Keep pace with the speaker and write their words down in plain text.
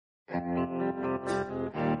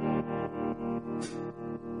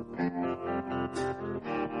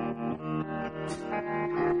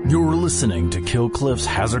You're listening to Killcliff's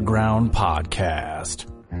Hazard Ground podcast,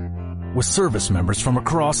 with service members from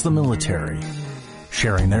across the military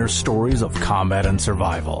sharing their stories of combat and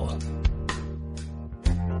survival.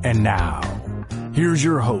 And now, here's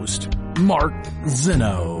your host, Mark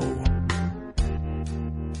Zinno.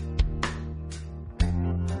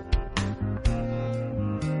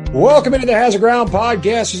 Welcome into the Hazard Ground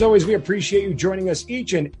podcast. As always, we appreciate you joining us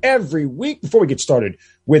each and every week. Before we get started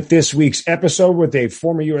with this week's episode with a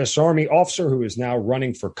former U.S. Army officer who is now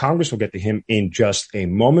running for Congress, we'll get to him in just a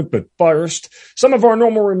moment. But first, some of our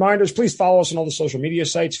normal reminders. Please follow us on all the social media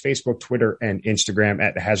sites, Facebook, Twitter, and Instagram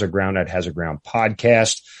at Hazard Ground, at Hazard Ground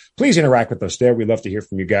Podcast. Please interact with us there. We'd love to hear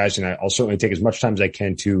from you guys, and I'll certainly take as much time as I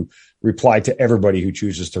can to reply to everybody who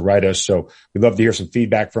chooses to write us. So we'd love to hear some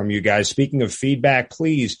feedback from you guys. Speaking of feedback,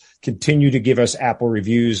 please continue to give us Apple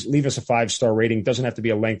reviews. Leave us a 5-star rating. Doesn't have to be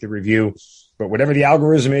a lengthy review, but whatever the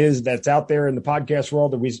algorithm is that's out there in the podcast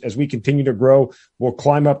world, as we continue to grow, we'll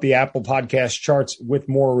climb up the Apple podcast charts with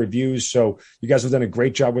more reviews. So you guys have done a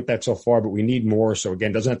great job with that so far, but we need more. So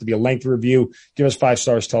again, doesn't have to be a lengthy review. Give us 5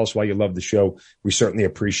 stars. Tell us why you love the show. We certainly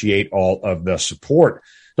appreciate all of the support.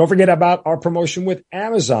 Don't forget about our promotion with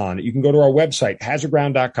Amazon. You can go to our website,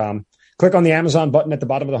 hazardground.com. Click on the Amazon button at the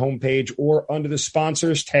bottom of the homepage or under the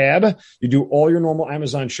sponsors tab. You do all your normal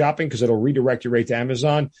Amazon shopping because it'll redirect you right to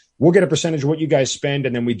Amazon. We'll get a percentage of what you guys spend,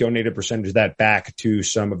 and then we donate a percentage of that back to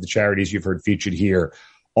some of the charities you've heard featured here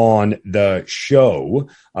on the show.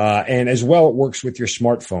 And as well, it works with your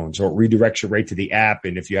smartphone. So it redirects you right to the app.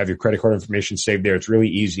 And if you have your credit card information saved there, it's really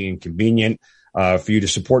easy and convenient for you to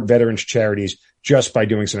support veterans charities just by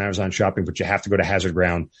doing some Amazon shopping, but you have to go to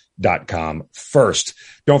hazardground.com first.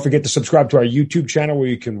 Don't forget to subscribe to our YouTube channel where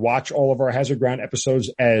you can watch all of our Hazard Ground episodes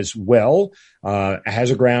as well.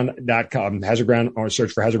 Hazardground.com, Hazardground, or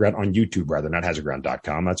search for Hazard Ground on YouTube rather, not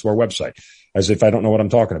hazardground.com. That's our website, as if I don't know what I'm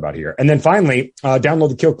talking about here. And then finally, download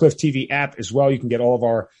the Killcliff TV app as well. You can get all of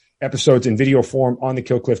our episodes in video form on the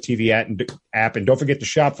Killcliff TV app. And don't forget to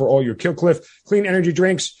shop for all your Killcliff clean energy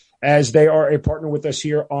drinks, as they are a partner with us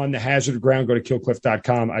here on the Hazard Ground. Go to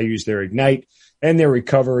killcliff.com. I use their Ignite and their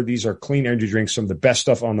Recover. These are clean energy drinks, some of the best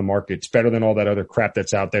stuff on the market. It's better than all that other crap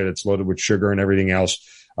that's out there that's loaded with sugar and everything else.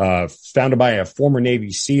 Founded by a former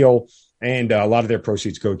Navy SEAL, and a lot of their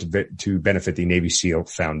proceeds go to benefit the Navy SEAL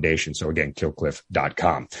Foundation. So again,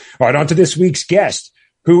 killcliff.com. All right, on to this week's guest,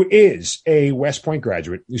 who is a West Point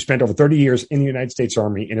graduate who spent over 30 years in the United States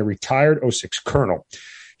Army and a retired 06 colonel.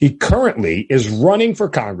 He currently is running for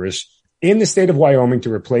Congress in the state of Wyoming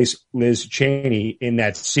to replace Liz Cheney in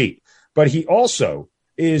that seat. But he also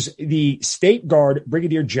is the State Guard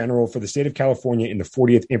Brigadier General for the state of California in the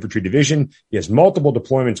 40th Infantry Division. He has multiple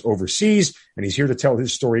deployments overseas, and he's here to tell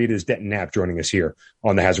his story. It is Denton Knapp joining us here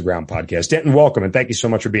on the Hazard Ground podcast. Denton, welcome, and thank you so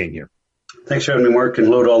much for being here. Thanks for having me, Mark, and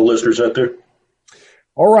hello to all the listeners out there.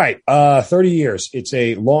 All right. 30 years. It's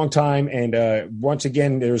a long time. And, once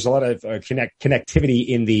again, there's a lot of connectivity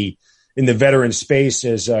in the veteran space,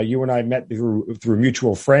 as you and I met through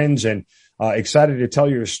mutual friends, and excited to tell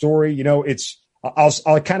your story. You know,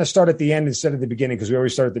 I'll kind of start at the end instead of the beginning, because we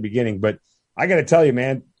always start at the beginning. But I got to tell you,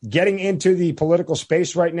 man, getting into the political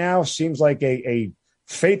space right now seems like a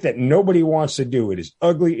fate that nobody wants to do. It is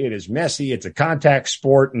ugly. It is messy. It's a contact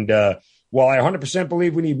sport. And, while I 100%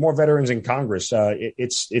 believe we need more veterans in Congress,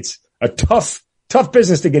 it's a tough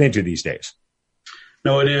business to get into these days.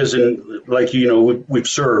 No, it is. And like, we've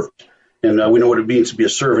served, and we know what it means to be a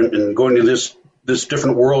servant, and going to this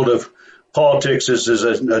different world of politics is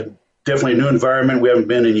a definitely a new environment we haven't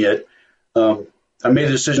been in yet. I made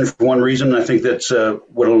the decision for one reason. I think that's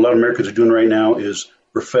what a lot of Americans are doing right now is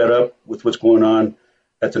we're fed up with what's going on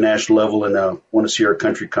at the national level, and want to see our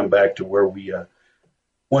country come back to where we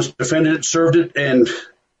once defended it, served it, and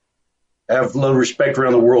have a little respect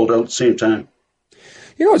around the world at the same time.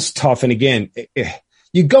 You know, it's tough. And again,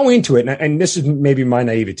 you go into it, and this is maybe my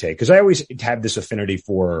naivete, because I always have this affinity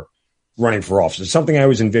for running for office. It's something I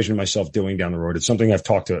always envision myself doing down the road. It's something I've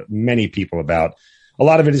talked to many people about. A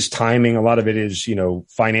lot of it is timing. A lot of it is,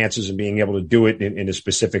 finances and being able to do it in a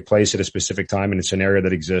specific place at a specific time in a scenario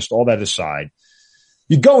that exists. All that aside,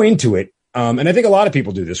 you go into it. And I think a lot of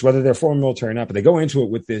people do this, whether they're former military or not, but they go into it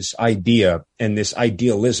with this idea and this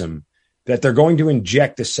idealism that they're going to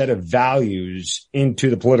inject a set of values into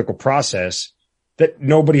the political process that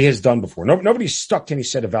nobody has done before. Nobody's stuck to any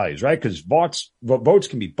set of values, right? Because votes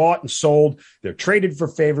can be bought and sold. They're traded for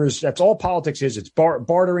favors. That's all politics is. It's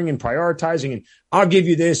bartering and prioritizing, and I'll give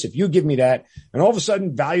you this if you give me that. And all of a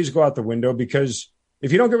sudden, values go out the window, because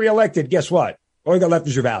if you don't get reelected, guess what? All you got left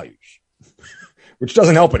is your values, which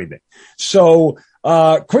doesn't help anything. So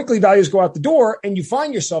quickly values go out the door, and you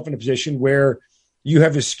find yourself in a position where you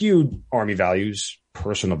have eschewed Army values,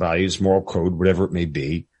 personal values, moral code, whatever it may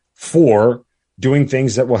be, for doing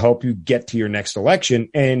things that will help you get to your next election.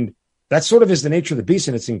 And that sort of is the nature of the beast,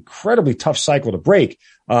 and it's an incredibly tough cycle to break.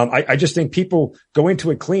 I just think people go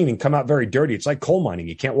into it clean and come out very dirty. It's like coal mining.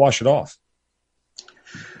 You can't wash it off.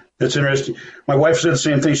 That's interesting. My wife said the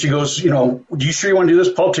same thing. She goes, you sure you want to do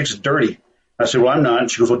this? Politics is dirty. I said, well, I'm not.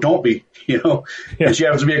 And she goes, well, don't be, Yeah. And she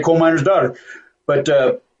happens to be a coal miner's daughter. But,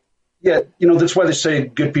 that's why they say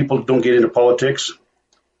good people don't get into politics,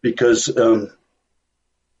 because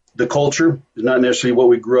the culture is not necessarily what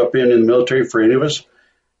we grew up in the military for any of us.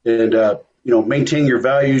 And, maintaining your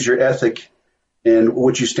values, your ethic, and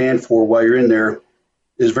what you stand for while you're in there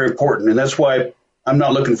is very important. And that's why I'm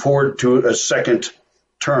not looking forward to a second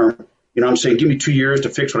term. I'm saying give me 2 years to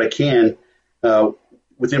fix what I can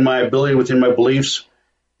within my ability, within my beliefs.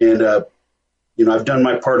 And, I've done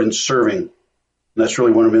my part in serving. And that's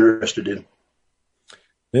really what I'm interested in.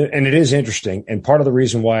 And it is interesting. And part of the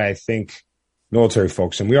reason why I think military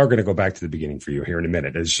folks, and we are going to go back to the beginning for you here in a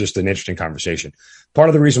minute. It's just an interesting conversation. Part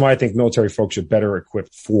of the reason why I think military folks are better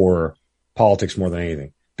equipped for politics more than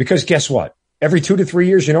anything, because guess what? Every 2 to 3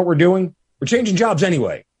 years, you know what we're doing? We're changing jobs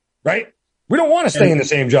anyway, right? We don't want to stay in the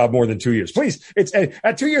same job more than 2 years. Please, it's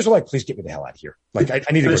at 2 years, we're like, please get me the hell out of here. Like I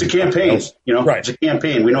need to. It's a campaign, Right. It's a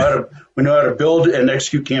campaign. We know how to build and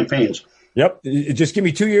execute campaigns. Yep. Just give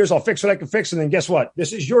me 2 years. I'll fix what I can fix. And then guess what?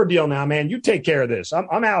 This is your deal now, man. You take care of this.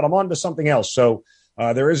 I'm out. I'm on to something else. So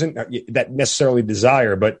there isn't that necessarily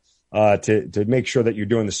desire, but to make sure that you're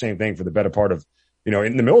doing the same thing for the better part of,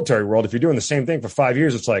 in the military world, if you're doing the same thing for 5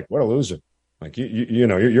 years, it's like, what a loser. Like,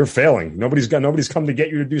 you're failing. Nobody's come to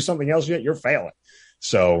get you to do something else yet. You're failing.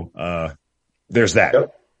 So there's that.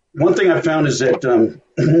 Yep. One thing I found is that,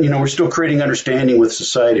 we're still creating understanding with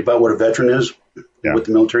society about what a veteran is, what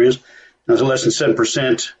the military is. There's less than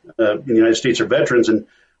 7% in the United States are veterans, and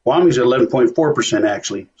Wyoming's at 11.4%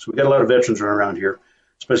 actually. So we've got a lot of veterans running around here,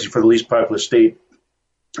 especially for the least populous state.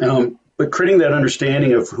 But creating that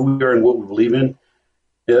understanding of who we are and what we believe in,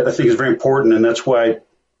 I think is very important. And that's why,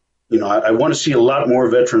 I want to see a lot more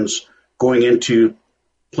veterans going into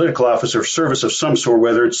political office or service of some sort,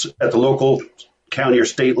 whether it's at the local, county, or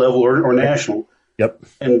state level or national. Yep.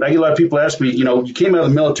 And I get a lot of people ask me, you came out of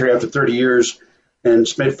the military after 30 years and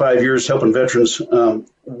spent 5 years helping veterans.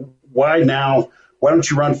 Why now? Why don't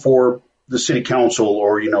you run for the city council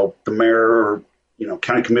or, the mayor or,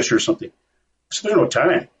 county commissioner or something? I said, there's no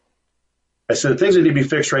time. I said, the things that need to be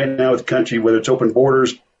fixed right now with the country, whether it's open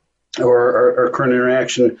borders or our current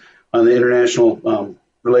interaction on the international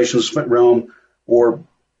relations realm or,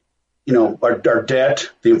 our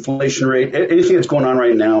debt, the inflation rate, anything that's going on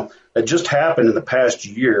right now that just happened in the past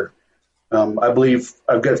year. I believe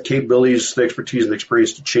I've got the capabilities, the expertise, and the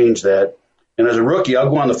experience to change that. And as a rookie, I'll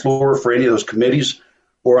go on the floor for any of those committees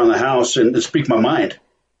or on the House and speak my mind.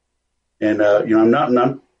 And,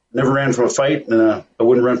 I'm never ran from a fight, and I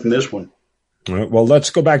wouldn't run from this one. Well,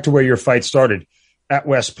 let's go back to where your fight started at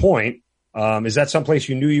West Point. Is that someplace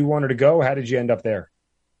you knew you wanted to go? How did you end up there?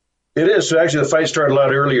 It is. So actually, the fight started a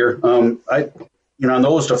lot earlier. I'm the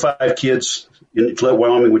oldest of 5 kids in Gillette,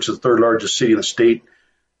 Wyoming, which is the third largest city in the state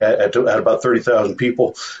at about 30,000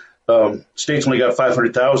 people. State's only got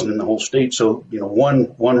 500,000 in the whole state. So,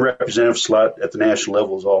 one representative slot at the national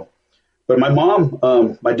level is all. But my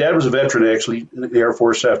mom, my dad was a veteran, actually, in the Air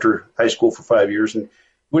Force after high school for 5 years. And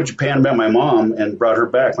went to Japan, met my mom, and brought her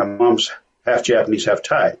back. My mom's half Japanese, half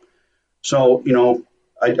Thai. So,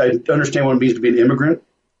 I understand what it means to be an immigrant.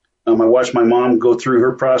 I watched my mom go through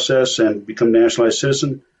her process and become a nationalized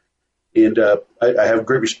citizen. And I have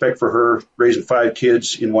great respect for her raising 5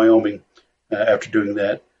 kids in Wyoming after doing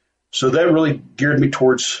that. So that really geared me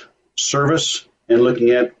towards service and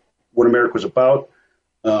looking at what America was about.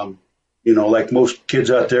 Like most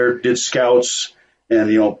kids out there, did scouts and,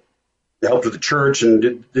 helped with the church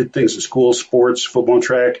and did things in school, sports, football, and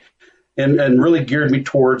track, and really geared me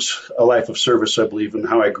towards a life of service, I believe, and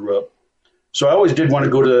how I grew up. So I always did want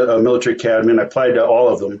to go to a military academy, and I applied to all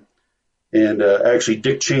of them. And actually,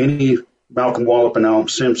 Dick Cheney, Malcolm Wallop, and Alan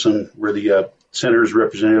Simpson were the senators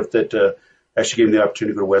representative that actually gave me the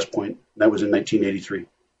opportunity to go to West Point. And that was in 1983.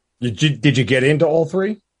 Did you get into all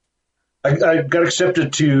 3? I got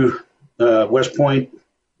accepted to West Point,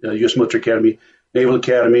 U.S. Military Academy, Naval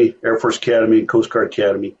Academy, Air Force Academy, and Coast Guard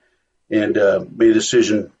Academy, and made a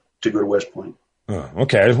decision to go to West Point. Oh,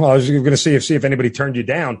 okay. Well, I was going to see if anybody turned you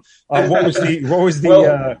down. What was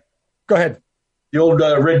the? Go ahead. The old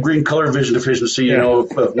red-green color vision deficiency, of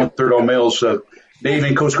 1/3 all males Navy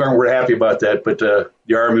and Coast Guard were happy about that, but the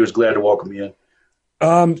Army was glad to welcome me in.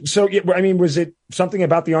 So, I mean, was it something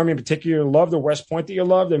about the Army in particular you loved, or West Point that you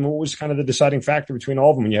loved? And what was kind of the deciding factor between all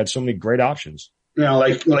of them when you had so many great options? You know,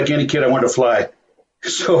 like any kid, I wanted to fly.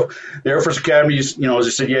 So the Air Force Academy, as I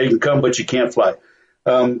said, yeah, you can come, but you can't fly.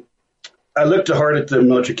 I looked hard at the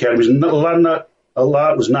military academies. A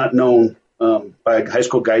lot was not known by high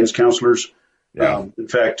school guidance counselors. Yeah. In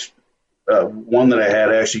fact, one that I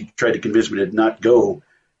had actually tried to convince me to not go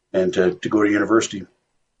and to go to university.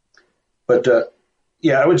 But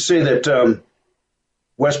yeah, I would say that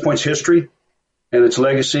West Point's history and its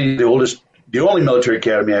legacy, the only military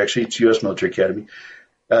academy, actually, it's U.S. Military Academy,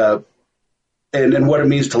 and what it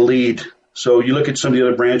means to lead. So you look at some of the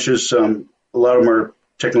other branches, a lot of them are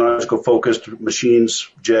technological focused, machines,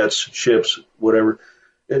 jets, ships, whatever.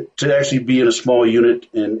 To actually be in a small unit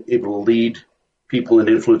and able to lead people and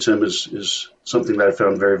influence them is something that I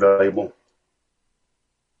found very valuable.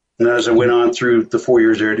 And as I went on through the 4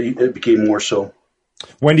 years there, it became more so.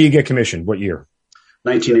 When do you get commissioned? What year?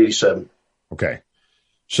 1987. Okay.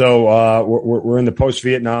 So we're in the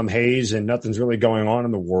post-Vietnam haze and nothing's really going on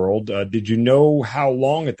in the world. Did you know how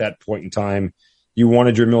long at that point in time you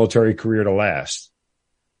wanted your military career to last?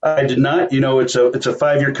 I did not. It's a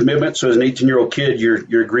 5-year commitment. So as an 18-year-old kid,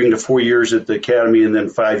 you're agreeing to 4 years at the academy and then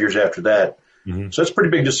 5 years after that. Mm-hmm. So that's a pretty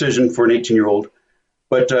big decision for an 18-year-old.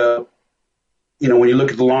 But, when you look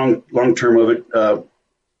at the long term of it, a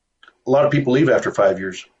lot of people leave after 5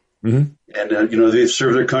 years. Mm-hmm. And, they've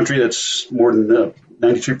served their country. That's more than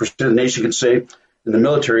 93% of the nation can say in the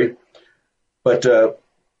military. But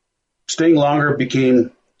staying longer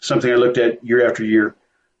became something I looked at year after year.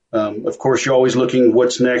 Of course, you're always looking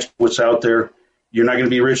what's next, what's out there. You're not going to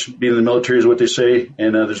be rich being in the military is what they say.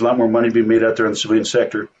 And there's a lot more money being made out there in the civilian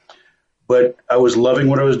sector. But I was loving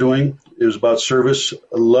what I was doing. It was about service.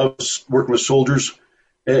 I loved working with soldiers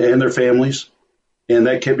and their families. And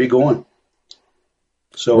that kept me going.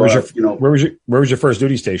 So, where was your first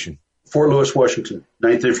duty station? Fort Lewis, Washington,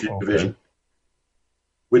 9th Infantry Division,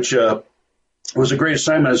 which was a great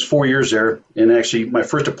assignment. I was 4 years there. And actually, my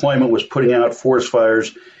first deployment was putting out forest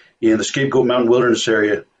fires in the Scapegoat Mountain Wilderness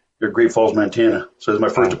area near Great Falls, Montana. So that was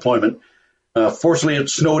my first deployment. Fortunately, it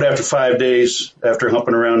snowed after 5 days after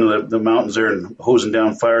humping around in the mountains there and hosing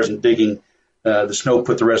down fires and digging. The snow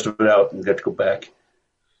put the rest of it out and got to go back.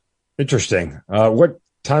 Interesting. What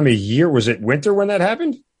time of year? Was it winter when that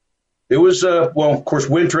happened? It was, of course,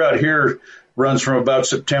 winter out here runs from about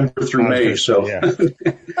September through May. So yeah.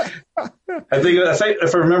 I think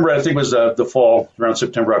if I remember, I think it was the fall around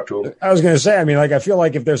September, October. I was going to say, I feel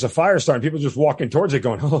like if there's a fire starting, people just walking towards it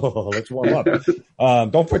going, oh, let's warm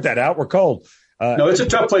up. Don't put that out. We're cold. No, it's a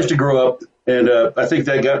tough place to grow up. And I think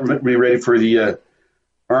that got me ready for the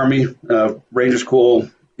Army, Ranger School,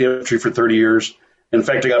 infantry for 30 years. In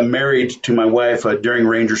fact, I got married to my wife during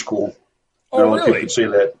Ranger School. Oh, really? People say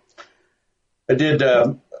that. I did.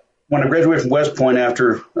 When I graduated from West Point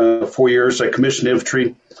after 4 years, I commissioned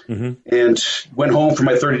infantry and went home for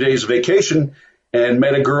my 30 days of vacation and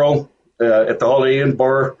met a girl at the Holiday Inn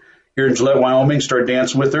bar here in Gillette, Wyoming, started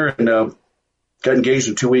dancing with her and got engaged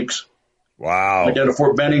in 2 weeks. Wow. Went down to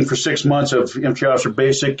Fort Benning for 6 months of infantry officer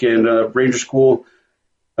basic and Ranger School.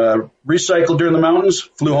 Recycled during the mountains,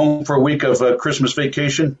 flew home for a week of Christmas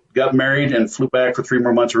vacation, got married, and flew back for 3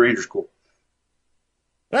 more months of Ranger School.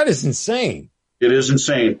 That is insane. It is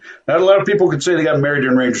insane. Not a lot of people could say they got married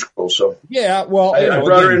during Ranger School. So yeah, well, I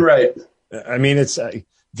brought her in right. It's if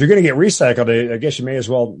you're going to get recycled, I guess you may as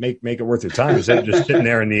well make it worth your time instead of just sitting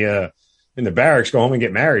there in the barracks, go home and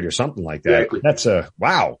get married or something like that. Exactly. That's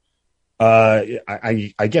wow.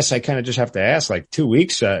 I guess I kind of just have to ask, 2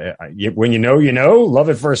 weeks. When you know, love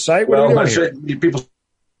at first sight. What are you doing here? People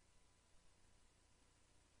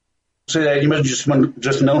say that you must just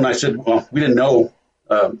know. And I said, well, we didn't know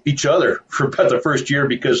each other for about the first year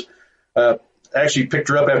because I actually picked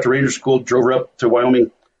her up after Ranger School, drove her up to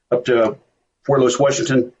Wyoming, up to Fort Lewis,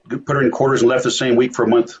 Washington, put her in quarters and left the same week for a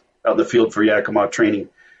month out in the field for Yakima training,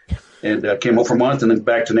 and came home for a month and then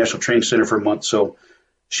back to National Training Center for a month. So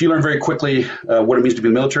she learned very quickly what it means to be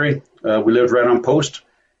in the military. We lived right on post,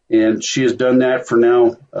 and she has done that for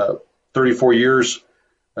now 34 years,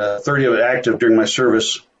 30 of it active during my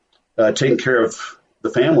service, taking care of the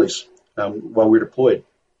families while we were deployed.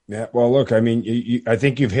 Yeah, well, look, I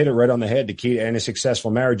think you've hit it right on the head. The key to any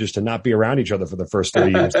successful marriage is to not be around each other for the first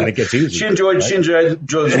 30 years, and it gets easy. She enjoyed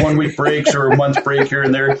those 1 week breaks or a month break here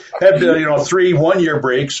and there. Had 3 1-year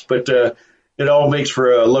breaks, but it all makes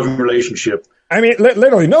for a loving relationship.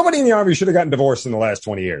 Literally, nobody in the Army should have gotten divorced in the last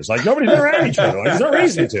 20 years. Nobody's been around each other. There's no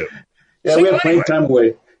reason to. Yeah, we had plenty of time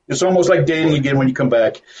away. It's almost like dating again when you come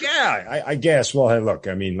back. Yeah, I guess. Well, hey, look,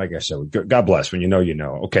 I mean, like I said, God bless. When you know, you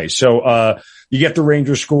know. Okay, so you get to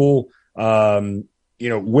Ranger School. Where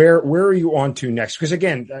are you on to next? Because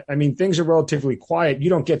again, I mean, things are relatively quiet. You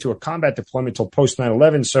don't get to a combat deployment till post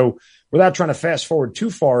 9/11. So without trying to fast forward too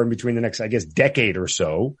far in between the next, I guess, decade or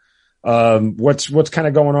so, what's kind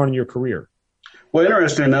of going on in your career? Well,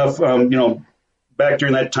 interesting enough, back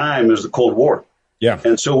during that time, it was the Cold War. Yeah.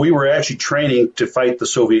 And so we were actually training to fight the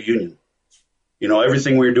Soviet Union.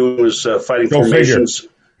 Everything we were doing was fighting formations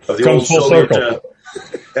of the old Soviet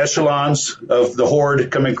echelons of the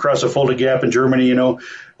Horde coming across a Fulda Gap in Germany.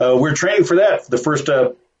 We're training for that. The first,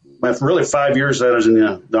 really 5 years that I was in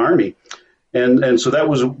the Army. And so that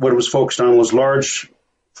was what it was focused on, was large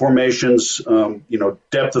formations,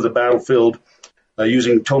 depth of the battlefield,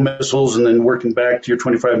 using TOW missiles and then working back to your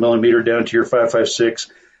 25 millimeter down to your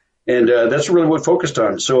 5.56. And that's really what focused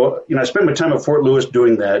on. So, I spent my time at Fort Lewis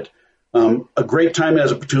doing that. A great time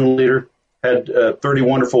as a platoon leader, had 30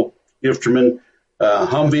 wonderful infantrymen,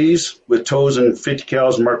 Humvees with TOWs and 50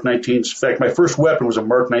 cals and Mark 19s. In fact, my first weapon was a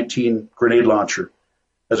Mark 19 grenade launcher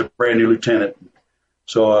as a brand new lieutenant.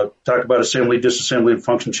 So talk about assembly, disassembly, and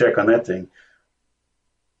function check on that thing.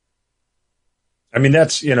 I mean,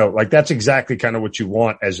 that's exactly kind of what you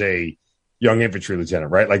want as a young infantry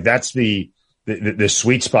lieutenant, right? Like that's the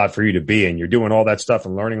sweet spot for you to be in. You're doing all that stuff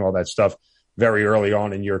and learning all that stuff very early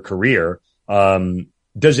on in your career.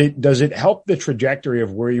 Does it help the trajectory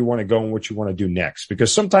of where you want to go and what you want to do next?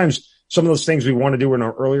 Because sometimes some of those things we want to do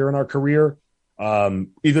earlier in our career,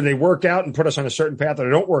 either they work out and put us on a certain path, or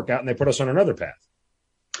they don't work out and they put us on another path.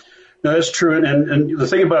 No, that's true. And the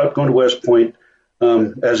thing about going to West Point,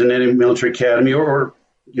 as in any military academy or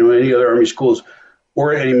any other Army schools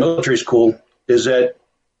or any military school, is that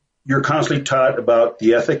you're constantly taught about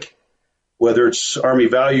the ethic, whether it's Army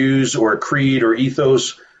values or a creed or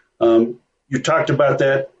ethos. You talked about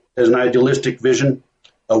that as an idealistic vision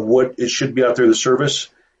of what it should be out there in the service.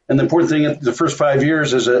 And the important thing, the first 5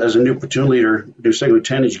 years as a new platoon leader, new second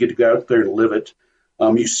lieutenant, is you get to go out there and live it.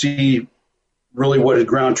 You see really what is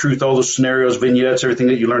ground truth, all those scenarios, vignettes, everything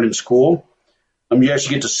that you learned in school. You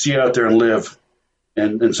actually get to see out there and live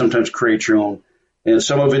and sometimes create your own. And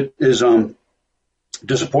some of it is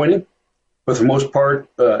disappointing, but for the most part,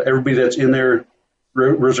 everybody that's in there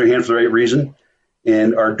raises their hand for the right reason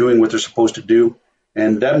and are doing what they're supposed to do.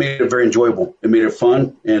 And that made it very enjoyable. It made it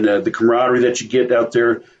fun. And the camaraderie that you get out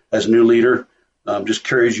there as a new leader just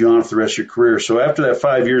carries you on for the rest of your career. So after that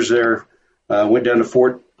 5 years there, went down to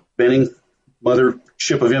Fort Benning,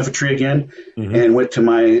 Mothership of Infantry again, and went to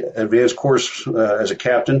my advanced course as a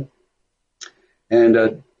captain. And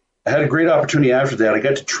I had a great opportunity after that. I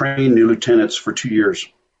got to train new lieutenants for 2 years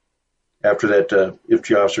after that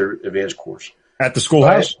infantry officer advanced course. At the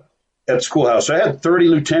schoolhouse? At the schoolhouse. So I had 30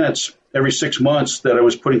 lieutenants every 6 months that I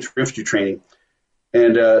was putting through infantry training.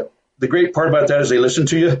 And the great part about that is they listen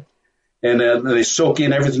to you, and they soak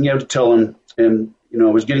in everything you have to tell them. And, I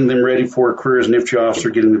was getting them ready for a career as an infantry officer,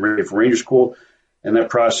 getting them ready for Ranger School and that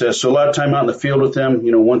process. So a lot of time out in the field with them,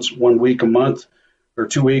 once 1 week a month or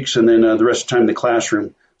 2 weeks, and then the rest of the time in the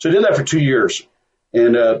classroom. So I did that for 2 years.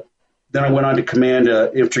 And then I went on to command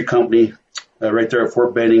infantry company right there at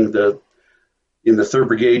Fort Benning, in the 3rd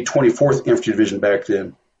Brigade, 24th Infantry Division back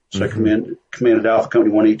then. So I commanded Alpha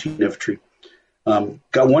Company 118 Infantry.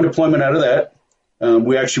 Got one deployment out of that.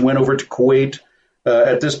 We actually went over to Kuwait.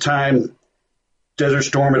 At this time, Desert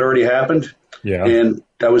Storm had already happened. Yeah. And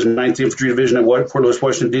I was in 9th Infantry Division at Fort Lewis,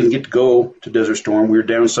 Washington. Didn't get to go to Desert Storm. We were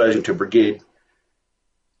downsizing to a brigade.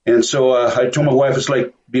 And so I told my wife it's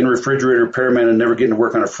like being a refrigerator repairman and never getting to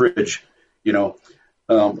work on a fridge. Be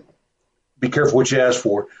careful what you ask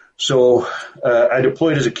for. So I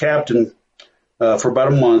deployed as a captain for about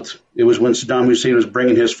a month. It was when Saddam Hussein was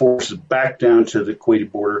bringing his forces back down to the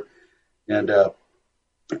Kuwaiti border. And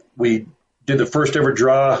we did the first ever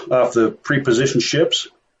draw off the pre-positioned ships.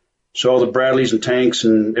 So all the Bradleys and tanks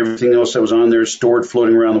and everything else that was on there stored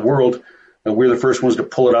floating around the world. We were the first ones to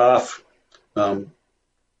pull it off,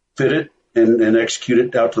 fit it, and execute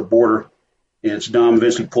it out to the border. And Saddam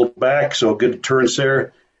eventually pulled back, so good deterrence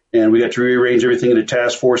there. And we got to rearrange everything into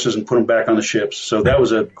task forces and put them back on the ships. So that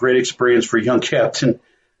was a great experience for a young captain.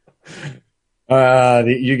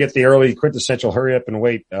 You get the early quintessential hurry up and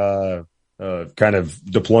wait kind of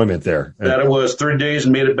deployment there. That it was 30 days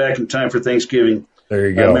and made it back in time for Thanksgiving. There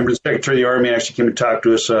you go. I remember the Secretary of the Army actually came and talked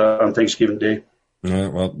to us on Thanksgiving Day.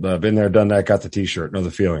 Been there, done that, got the T-shirt. Know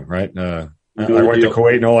the feeling, right? I went to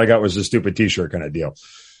Kuwait and all I got was a stupid T-shirt kind of deal.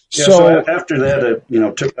 Yeah, so after that,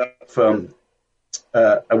 took off.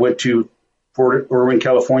 I went to Fort Irwin,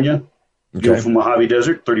 California, beautiful Mojave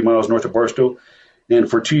Desert, 30 miles north of Barstow. And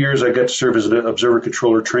for 2 years, I got to serve as an observer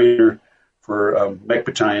controller trainer for mech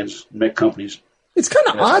battalions, mech companies. It's kind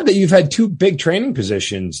of odd that you've had two big training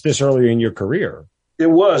positions this early in your career. It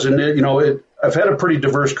was, and I've had a pretty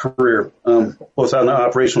diverse career, both on the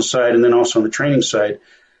operational side and then also on the training side.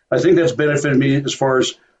 I think that's benefited me as far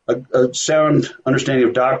as a sound understanding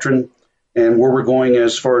of doctrine and where we're going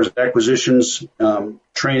as far as acquisitions,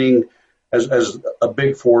 training as a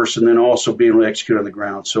big force, and then also being able to execute on the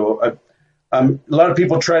ground. So a lot of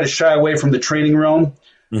people try to shy away from the training realm,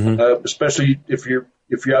 especially if you're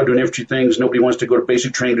out doing infantry things. Nobody wants to go to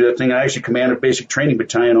basic training to do that thing. I actually command a basic training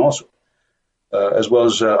battalion also, as well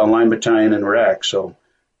as a line battalion in Iraq. So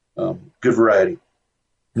good variety.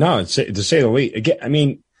 No, to say the least. Again, I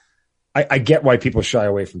mean, I get why people shy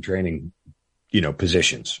away from training,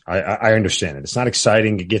 positions. I understand it. It's not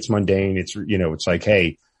exciting. It gets mundane. It's, it's like,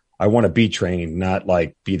 hey, I want to be trained, not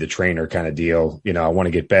like be the trainer kind of deal. I want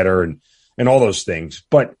to get better and all those things.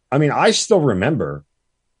 But I mean, I still remember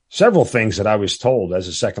several things that I was told as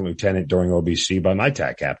a second lieutenant during OBC by my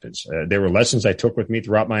TAC captains. They were lessons I took with me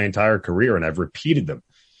throughout my entire career, and I've repeated them,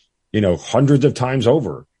 hundreds of times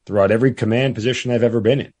over throughout every command position I've ever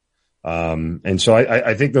been in. And so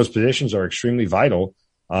I think those positions are extremely vital.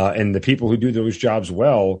 And the people who do those jobs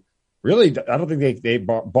well, really, I don't think they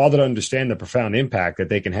bother to understand the profound impact that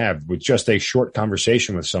they can have with just a short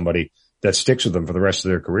conversation with somebody that sticks with them for the rest of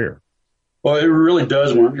their career. Well, it really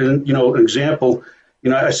does. And, an example,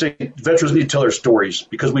 I say veterans need to tell their stories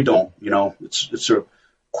because we don't, it's a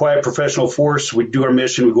quiet professional force. We do our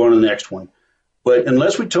mission, we go on to the next one. But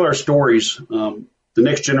unless we tell our stories, the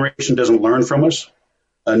next generation doesn't learn from us.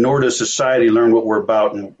 Nor does society learn what we're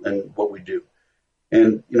about and what we do.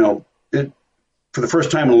 And, for the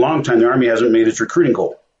first time in a long time, the Army hasn't made its recruiting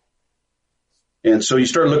goal. And so you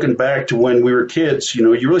start looking back to when we were kids, you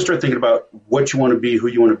really start thinking about what you want to be, who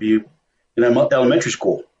you want to be in elementary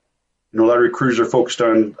school. A lot of recruiters are focused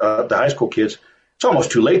on the high school kids. It's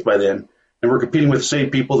almost too late by then. And we're competing with the same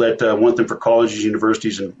people that want them for colleges,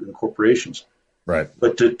 universities, and corporations. Right.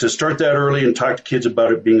 But to start that early and talk to kids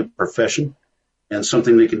about it being a profession, and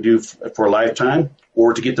something they can do for a lifetime,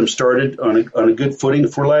 or to get them started on a good footing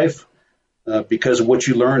for life because of what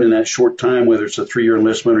you learn in that short time, whether it's a 3-year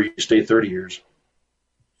enlistment or you stay 30 years.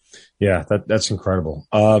 Yeah, that's incredible.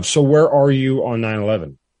 So where are you on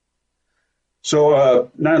 9/11?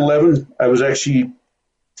 So 9/11, I was actually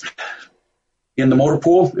in the motor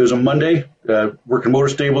pool. It was a Monday, working motor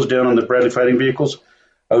stables down on the Bradley fighting vehicles.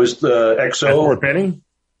 I was the XO. At Fort Benning?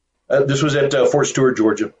 This was at Fort Stewart,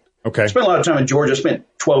 Georgia. Okay. I spent a lot of time in Georgia. I spent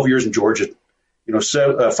 12 years in Georgia.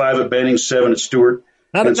 5 at Benning, 7 at Stewart.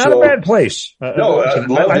 Not a bad place. No,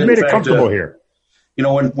 I've made it comfortable here.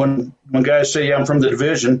 When guys say, I'm from the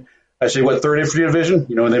division, I say, what, 3rd Infantry Division?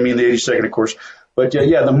 And they mean the 82nd, of course. But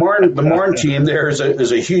the Marne team there is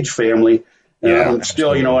a huge family.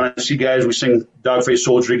 Still, when I see guys, we sing Dogface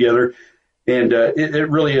Soldier together. And it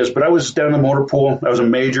really is. But I was down in the motor pool. I was a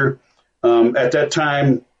major. At that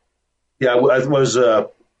time, I was the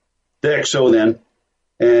XO then.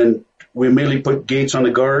 And we immediately put guards on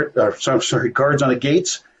the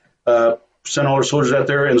gates, sent all our soldiers out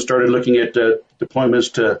there and started looking at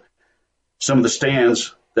deployments to some of the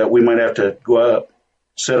stands that we might have to go up,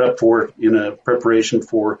 set up for in a preparation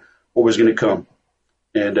for what was going to come.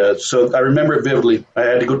 And so I remember it vividly. I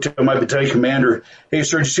had to go tell my battalion commander, hey,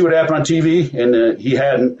 sir, did you see what happened on TV? And he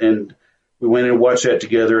hadn't. And we went in and watched that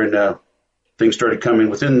together, and things started coming.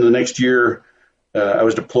 Within the next year, I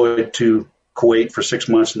was deployed to Kuwait for 6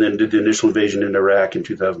 months and then did the initial invasion in Iraq in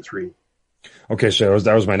 2003. Okay, so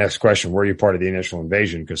that was my next question. Were you part of the initial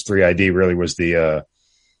invasion? Because 3ID really was the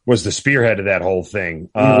spearhead of that whole thing.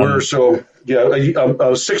 We were. So, I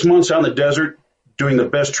was 6 months out in the desert doing the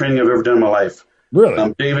best training I've ever done in my life.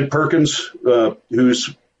 Really? David Perkins,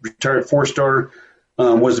 who's retired 4-star,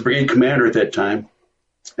 was the brigade commander at that time.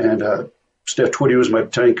 And Steph Twitty was my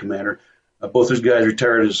battalion commander. Both those guys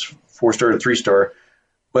retired as 4-star and 3-star.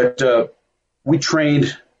 But we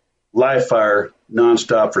trained live fire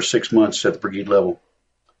nonstop for 6 months at the brigade level.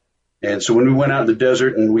 And so when we went out in the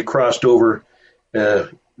desert and we crossed over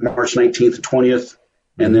March 19th and 20th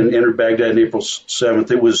and then entered Baghdad on April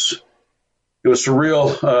 7th, it was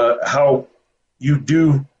surreal how you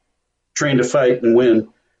do train to fight and win.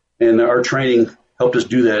 And our training helped us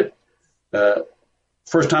do that.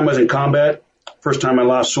 First time I was in combat, first time I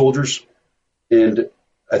lost soldiers. And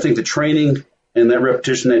I think the training and that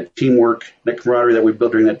repetition, that teamwork, that camaraderie that we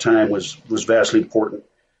built during that time was vastly important.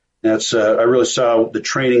 That's I really saw the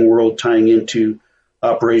training world tying into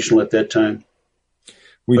operational at that time.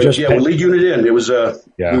 We lead unit in. It was we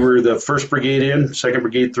were the 1st Brigade in, 2nd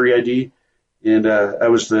Brigade 3ID, And I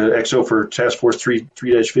was the XO for Task Force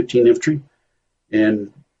 3-15 Infantry.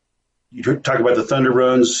 And you talk about the Thunder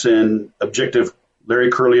Runs and Objective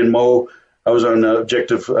Larry, Curly, and Mo. I was on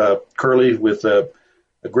Objective Curly with a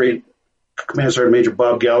great Command Sergeant Major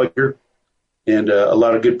Bob Gallagher and a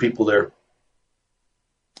lot of good people there.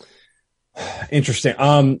 Interesting.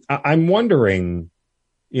 I'm wondering,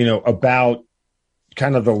 about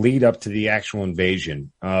kind of the lead up to the actual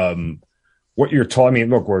invasion. What you're telling me,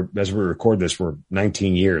 look, as we record this, we're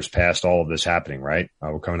 19 years past all of this happening, right?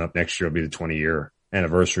 We're coming up next year. It'll be the 20-year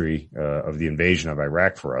anniversary of the invasion of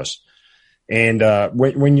Iraq for us. And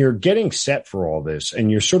when you're getting set for all this and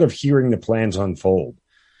you're sort of hearing the plans unfold,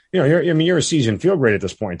 you're a seasoned field grade at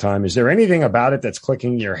this point in time. Is there anything about it that's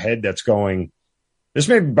clicking in your head that's going,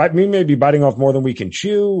 we may be biting off more than we can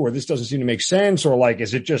chew, or this doesn't seem to make sense, or like,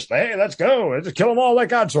 is it just, hey, let's go, let's just kill them all, let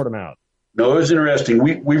God sort them out? No, it was interesting.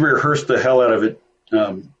 We rehearsed the hell out of it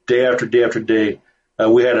day after day after day.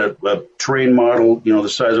 We had a terrain model, the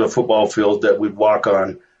size of a football field that we'd walk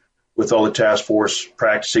on with all the task force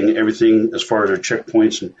practicing everything as far as our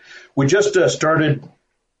checkpoints. And we just started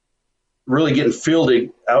really getting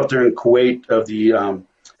fielding out there in Kuwait of the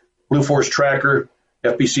Blue Force Tracker,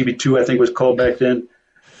 FBCB2, I think it was called back then.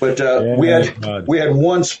 But we had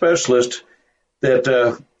one specialist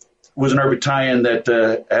that was in our battalion that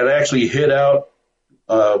had actually hit out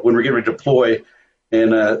when we were getting ready to deploy.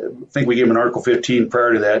 And I think we gave him an Article 15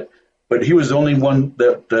 prior to that. But he was the only one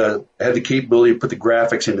that had the capability to put the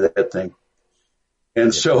graphics into that thing.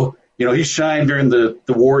 And so, he shined during the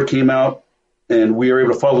war came out, and we were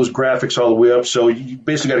able to follow those graphics all the way up. So you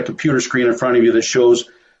basically got a computer screen in front of you that shows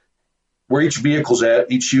where each vehicle's at,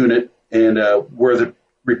 each unit, and where the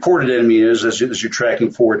reported enemy is as you're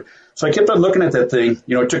tracking forward. So I kept on looking at that thing.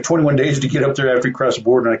 It took 21 days to get up there after we crossed the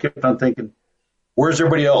border, and I kept on thinking, where's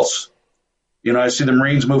everybody else? I see the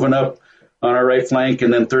Marines moving up on our right flank,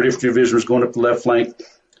 and then 30th Division was going up the left flank.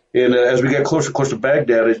 And as we got closer and closer to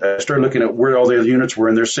Baghdad, I started looking at where all the other units were,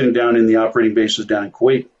 and they're sitting down in the operating bases down in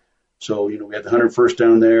Kuwait. So, we had the 101st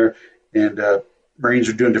down there, and Marines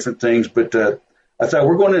are doing different things. But I thought,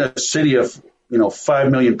 we're going to a city of,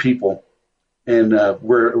 5 million people, and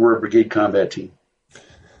we're a brigade combat team.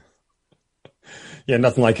 Yeah,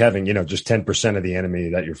 nothing like having, just 10% of the enemy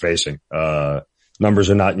that you're facing. Numbers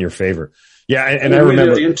are not in your favor. Yeah, and I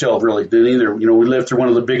remember the intel really didn't either. We lived through one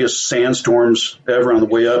of the biggest sandstorms ever on the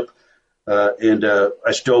way up, and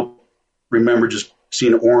I still remember just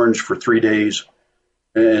seeing orange for 3 days,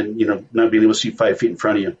 and not being able to see 5 feet in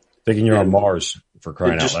front of you. Thinking you're on Mars, for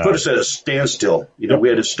crying out loud. It just put us at a standstill. We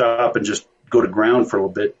had to stop and just go to ground for a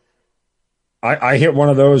little bit. I hit one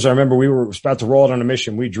of those. I remember we were about to roll out on a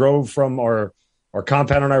mission. We drove from our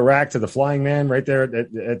compound in Iraq to the Flying Man right there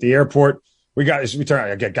at the airport. We guys, we got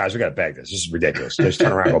to bag this. This is ridiculous. Just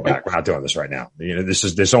turn around and go back. We're not doing this right now.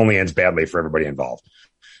 This only ends badly for everybody involved.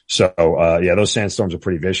 So, those sandstorms are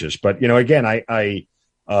pretty vicious. But, again, I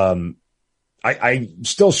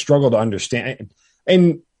still struggle to understand,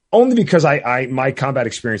 and only because my combat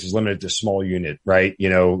experience is limited to small unit, right?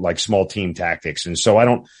 Like small team tactics. And so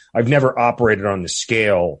I've never operated on the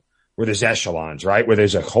scale where there's echelons, right? Where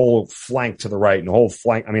there's a whole flank to the right and a whole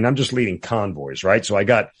flank. I mean, I'm just leading convoys, right? So I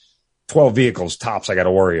got 12 vehicles tops I got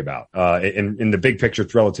to worry about. In the big picture,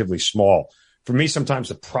 it's relatively small. For me, sometimes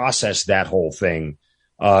to process that whole thing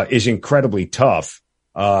is incredibly tough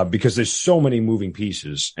because there's so many moving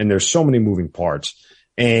pieces and there's so many moving parts.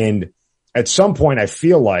 And at some point, I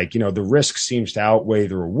feel like, the risk seems to outweigh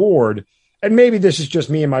the reward. And maybe this is just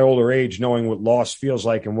me in my older age knowing what loss feels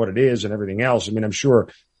like and what it is and everything else. I mean, I'm sure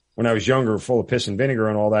when I was younger, full of piss and vinegar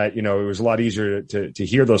and all that, it was a lot easier to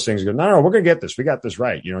hear those things and go, no, we're going to get this. We got this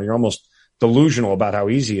right. You're almost delusional about how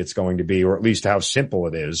easy it's going to be, or at least how simple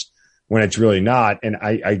it is when it's really not. And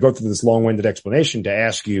I go through this long-winded explanation to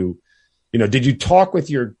ask you, did you talk with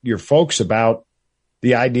your folks about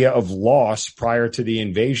the idea of loss prior to the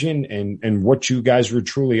invasion and what you guys were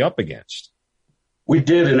truly up against? We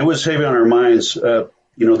did, and it was heavy on our minds. The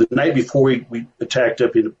night before we attacked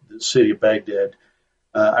up in the city of Baghdad,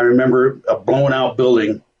 I remember a blown out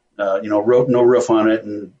building, no roof on it,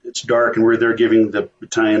 and it's dark, and we're there giving the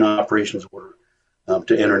battalion operations order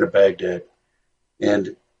to enter into Baghdad.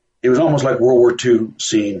 And it was almost like World War II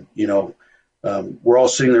scene, we're all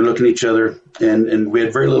sitting there looking at each other, and we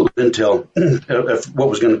had very little intel of what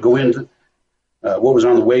was going to go in, what was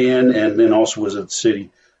on the way in, and then also was at the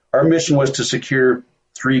city. Our mission was to secure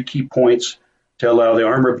 3 key points to allow the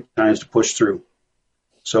armored battalions to push through.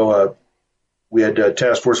 So we had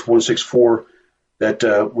Task Force 164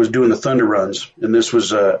 that was doing the Thunder Runs, and this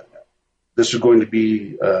was going to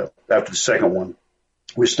be after the second one.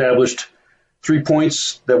 We established 3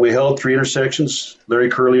 points that we held, 3 intersections, Larry,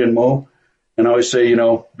 Curly, and Moe. And I always say,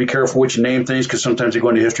 be careful what you name things because sometimes they go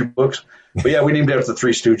into history books. But yeah, we named it after the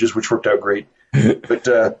Three Stooges, which worked out great.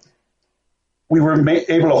 But we were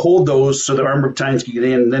able to hold those so the armored battalions could get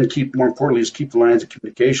in, and then more importantly, keep the lines of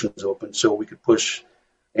communications open so we could push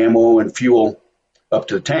ammo and fuel up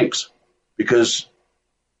to the tanks. Because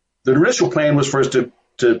the initial plan was for us to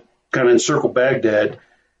kind of encircle Baghdad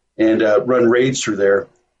and run raids through there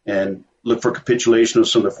and look for capitulation of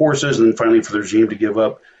some of the forces, and then finally for the regime to give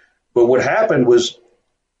up. But what happened was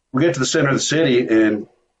we got to the center of the city, and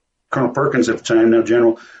Colonel Perkins at the time, now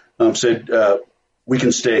General, said, we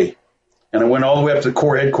can stay. And I went all the way up to the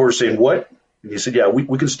Corps headquarters saying, what? And he said, yeah,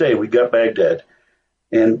 we can stay. We got Baghdad.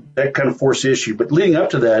 And that kind of forced the issue. But leading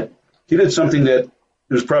up to that, he did something that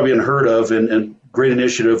was probably unheard of and great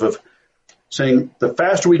initiative of saying the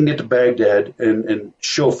faster we can get to Baghdad and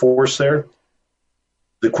show force there,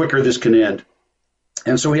 the quicker this can end.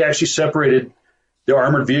 And so he actually separated the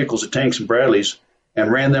armored vehicles, the tanks and Bradleys,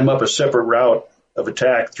 and ran them up a separate route of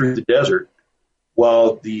attack through the desert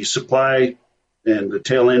while the supply and the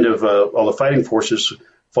tail end of all the fighting forces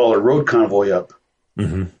followed a road convoy up.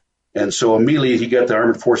 Mm-hmm. And so immediately he got the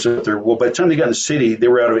armored forces up there. Well, by the time they got in the city, they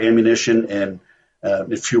were out of ammunition and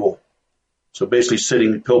fuel. So basically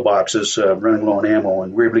sitting in pillboxes, running low on ammo,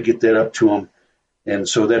 and we were able to get that up to them. And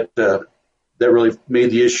so that really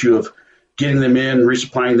made the issue of getting them in,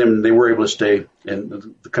 resupplying them, and they were able to stay,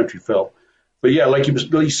 and the country fell. But yeah, like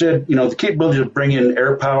you said, the capability to bring in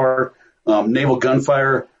air power, naval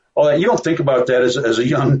gunfire, all that. You don't think about that as a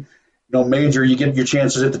young, major. You get your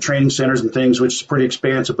chances at the training centers and things, which is pretty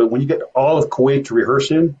expansive. But when you get all of Kuwait to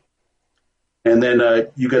rehearse in, and then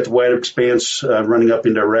you got the wide expanse running up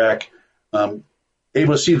into Iraq,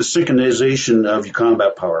 able to see the synchronization of your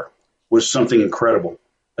combat power was something incredible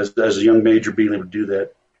as a young major being able to do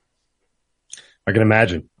that. I can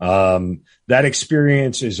imagine. That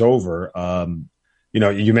experience is over.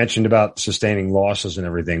 You mentioned about sustaining losses and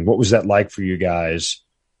everything. What was that like for you guys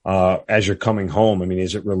as you're coming home? I mean,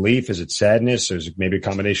 is it relief? Is it sadness? Or is it maybe a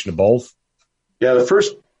combination of both? Yeah, the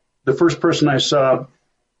first person I saw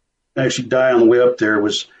actually die on the way up there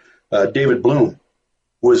was David Bloom,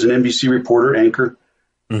 who was an NBC reporter, anchor.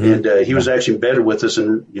 Mm-hmm. And he was actually embedded with us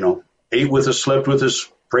and, ate with us, slept with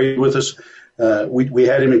us, prayed with us. We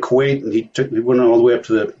had him in Kuwait, and he went all the way up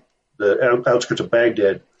to the outskirts of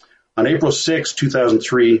Baghdad. On April 6,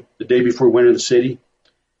 2003, the day before we went into the city,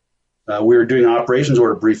 we were doing an operations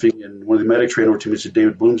order briefing, and one of the medics ran over to me and said,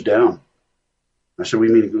 David Bloom's down. I said, what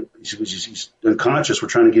do you mean? He said, he's unconscious. We're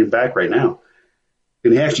trying to get him back right now.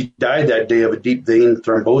 And he actually died that day of a deep vein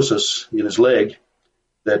thrombosis in his leg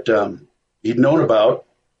that he'd known about,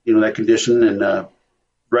 that condition, and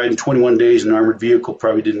riding 21 days in an armored vehicle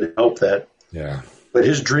probably didn't help that. Yeah. But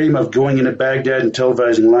his dream of going into Baghdad and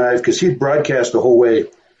televising live, because he'd broadcast the whole way.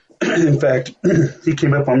 In fact, he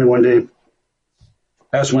came up on me one day,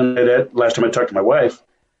 asked when last time I talked to my wife.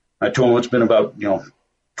 I told him it's been about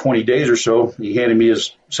 20 days or so. He handed me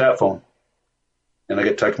his sat phone, and I got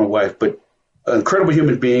to talk to my wife. But an incredible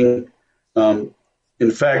human being.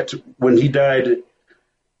 In fact, when he died,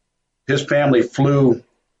 his family flew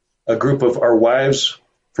a group of our wives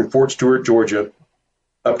from Fort Stewart, Georgia,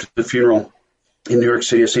 up to the funeral in New York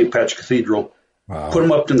City at St. Patrick's Cathedral. Wow. Put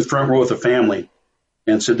him up in the front row with the family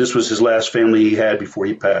and said this was his last family he had before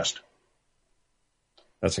he passed.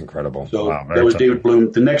 That's incredible. So that was David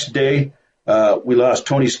Bloom. The next day, we lost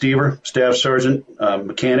Tony Stever, staff sergeant,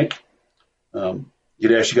 mechanic.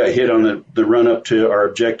 He'd actually got hit on the run up to our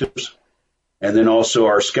objectives. And then also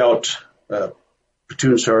our scout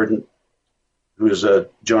platoon sergeant, who was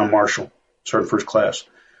John Marshall, sergeant first class.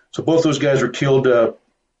 So both those guys were killed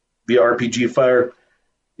via RPG fire.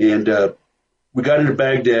 And we got into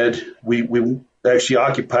Baghdad. We actually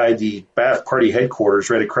occupied the Ba'ath Party headquarters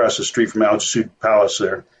right across the street from Al Jasud Palace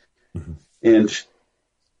there. Mm-hmm. And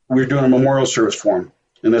we were doing a memorial service for him.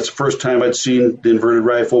 And that's the first time I'd seen the inverted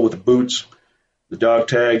rifle with the boots, the dog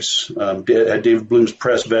tags, had David Bloom's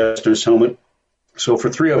press vest and his helmet. So for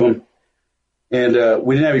 3 of them, and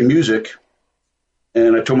we didn't have any music.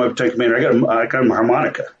 And I told my battalion commander, I got him a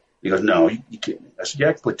harmonica. He goes, no, you can't. I said, yeah,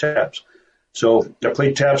 I can play taps. So I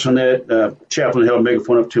played taps on that. Chaplain held a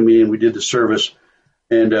megaphone up to me, and we did the service.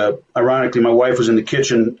 And ironically, my wife was in the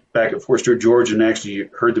kitchen back at Fort Stewart, Georgia, and actually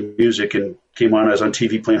heard the music and came on. I was on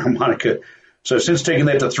TV playing harmonica. So I've since taken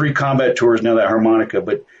that to 3 combat tours, now that harmonica.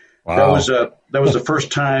 But wow. That was the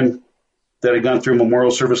first time that I'd gone through a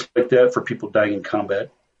memorial service like that for people dying in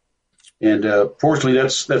combat. And fortunately,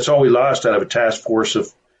 that's all we lost out of a task force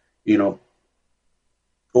of,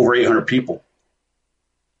 over 800 people.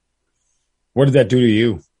 What did that do to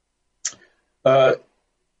you? Well,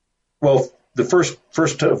 the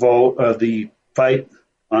first of all, the fight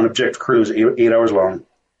on Objective Curly was 8 hours long.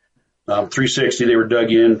 360, they were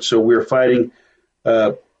dug in, so we were fighting.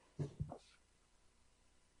 And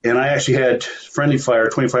I actually had friendly fire,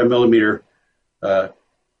 25 millimeter, go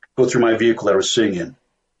through my vehicle that I was sitting in.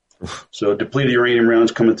 So depleted uranium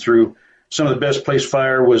rounds coming through. Some of the best placed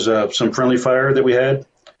fire was some friendly fire that we had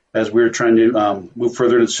as we were trying to move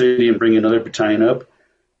further into the city and bring another battalion up.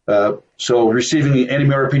 So receiving the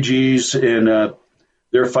enemy RPGs and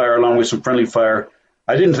their fire along with some friendly fire,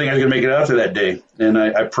 I didn't think I was going to make it out there that day. And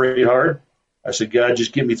I prayed hard. I said, God,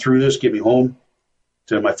 just get me through this, get me home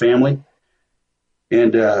to my family.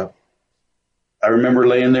 And I remember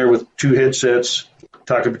laying there with 2 headsets,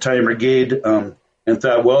 talking battalion brigade, and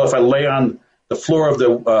thought, well, if I lay on the floor of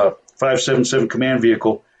the 577 command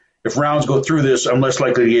vehicle, if rounds go through this, I'm less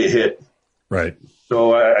likely to get hit. Right.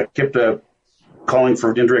 So I kept calling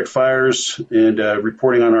for indirect fires and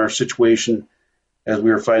reporting on our situation as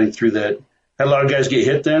we were fighting through that. Had a lot of guys get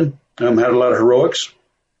hit then. Had a lot of heroics.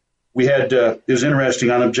 We had, it was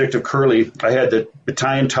interesting, on Objective Curly, I had the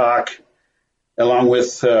battalion talk along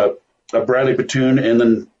with a Bradley platoon and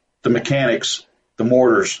then the mechanics, the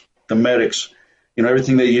mortars, the medics,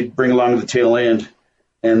 everything that you'd bring along to the tail end.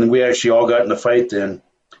 And then we actually all got in the fight then.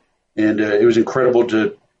 And it was incredible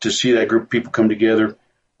to see that group of people come together.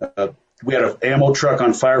 We had an ammo truck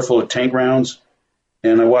on fire full of tank rounds,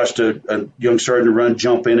 and I watched a young sergeant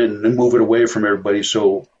jump in it and move it away from everybody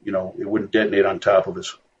so, it wouldn't detonate on top of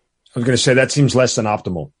us. I was going to say, that seems less than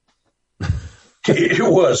optimal. It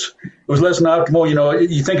was less than optimal.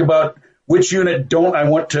 You think about which unit don't I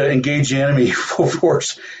want to engage the enemy full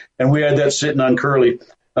force, and we had that sitting on Curly.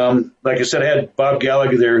 Like I said, I had Bob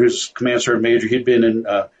Gallagher there, who's Command Sergeant Major. He'd been in,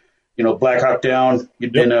 Black Hawk Down.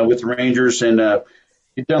 He'd been with the Rangers, and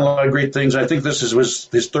he'd done a lot of great things. I think this was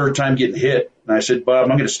his 3rd time getting hit. And I said, Bob,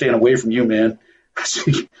 I'm going to stand away from you, man. I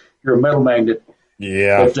said, you're a metal magnet.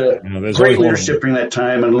 Yeah. But great leadership during that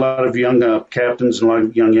time, and a lot of young captains and a lot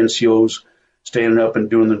of young NCOs standing up and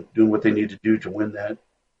doing what they need to do to win that.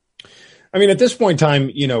 I mean, at this point in time,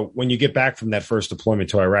 when you get back from that first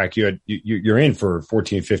deployment to Iraq, you're in for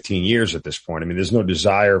 14, 15 years at this point. I mean, there's no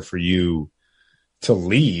desire for you to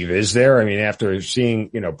leave, is there? I mean, after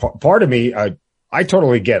seeing, part of me, I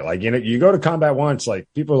totally get it. Like, you go to combat once, like,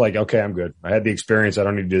 people are like, okay, I'm good. I had the experience. I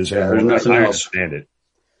don't need to do this anymore. There's nothing else. I understand it.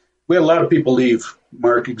 We had a lot of people leave,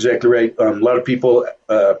 Mark, exactly right. A lot of people,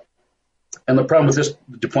 and the problem with this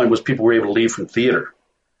deployment was people were able to leave from theater.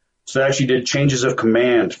 So they actually did changes of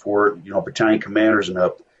command for, battalion commanders and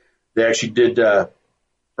up. They actually did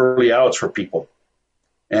early outs for people.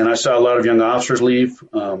 And I saw a lot of young officers leave.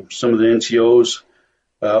 Some of the NCOs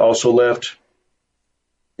also left.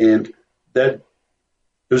 And it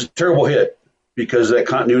was a terrible hit because that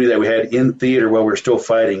continuity that we had in theater while we were still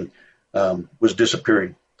fighting was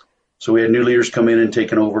disappearing. So we had new leaders come in and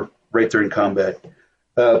taking over right there in combat.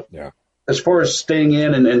 As far as staying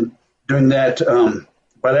in and doing that,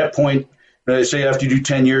 by that point, they say after you do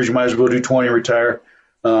 10 years, you might as well do 20 and retire.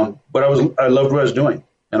 But I loved what I was doing,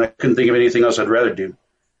 and I couldn't think of anything else I'd rather do.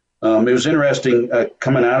 It was interesting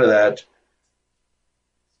coming out of that.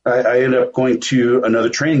 I ended up going to another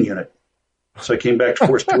training unit. So I came back to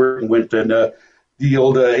Fort Stewart and went and the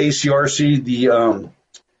old ACRC, the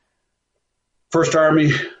First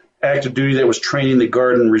Army active duty that was training the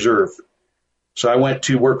Guard and Reserve. So I went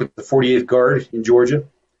to work with the 48th Guard in Georgia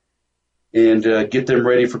and get them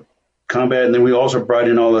ready for combat. And then we also brought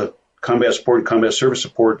in all the combat support and combat service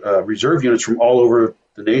support reserve units from all over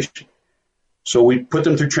the nation. So we put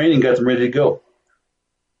them through training, got them ready to go.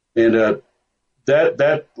 And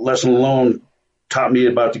that lesson alone taught me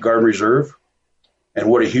about the Guard and Reserve and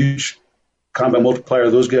what a huge combat multiplier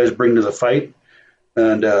those guys bring to the fight.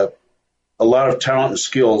 And a lot of talent and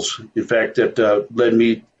skills, in fact, that led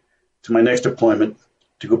me to my next deployment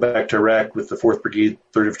to go back to Iraq with the 4th Brigade,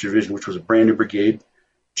 3rd Infantry Division, which was a brand new brigade.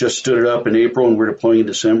 Just stood it up in April, and we're deploying in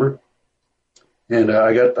December. And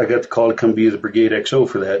I got the call to come be the Brigade XO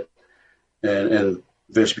for that, and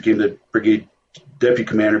eventually became the Brigade Deputy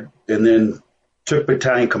Commander, and then took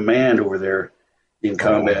battalion command over there in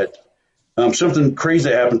combat. Something crazy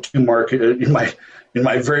that happened too, Mark, in my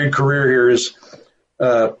varied career here is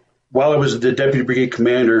while I was the Deputy Brigade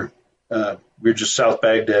Commander, we were just South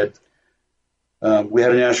Baghdad. We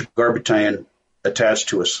had a National Guard battalion attached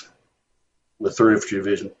to us with 3rd Infantry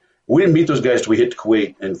Division. We didn't meet those guys till we hit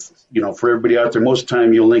Kuwait. And, for everybody out there, most of the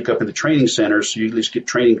time you'll link up in the training center, so you at least get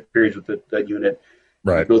training periods with that unit.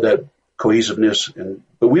 Right. Build that cohesiveness.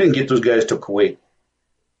 But we didn't get those guys till Kuwait.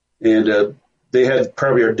 And they had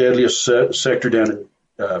probably our deadliest sector down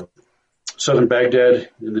in southern Baghdad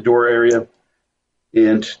in the Dora area.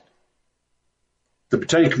 And the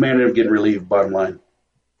battalion commander ended up getting relieved, bottom line.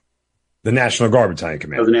 The National Guard Battalion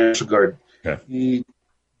Commander. Of the National Guard. Okay. He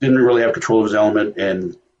didn't really have control of his element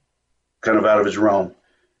and kind of out of his realm.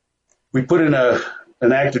 We put in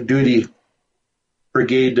an active duty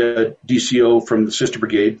brigade DCO from the sister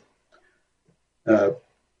brigade, Bill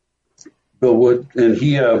Wood, and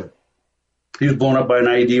he was blown up by an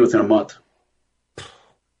IED within a month.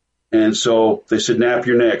 And so they said, Knapp,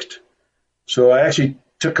 you're next. So I actually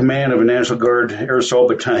took command of a National Guard Air Assault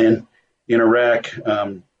Battalion in Iraq,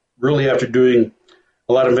 really after doing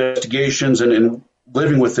a lot of investigations and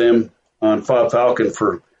living with them on Fob Falcon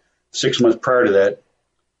for 6 months prior to that.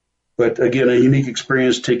 But again, a unique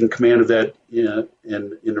experience taking command of that in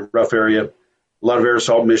a rough area. A lot of air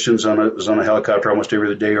assault missions. Was on a helicopter almost every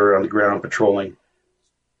other day or on the ground patrolling.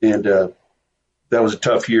 And that was a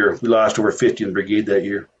tough year. We lost over 50 in the brigade that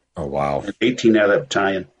year. Oh, wow. And 18 out of that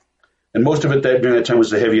battalion. And most of it during that time was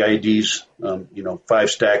the heavy IEDs, 5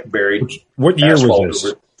 stacked buried. What year was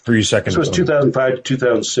this? For you second. This was 2005 to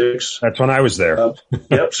 2006. That's when I was there.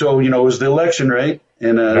 Yep. So, it was the election, right?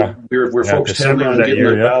 And we're focused heavily on getting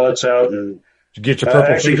the ballots out. And did you get your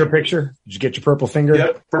purple finger picture? Did you get your purple finger?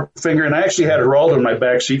 Yep, purple finger. And I actually had Geraldo in my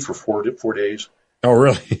back seat for 4 days. Oh,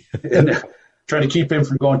 really? And trying to keep him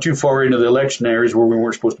from going too far into the election areas where we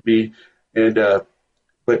weren't supposed to be. And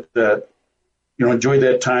enjoyed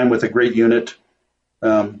that time with a great unit.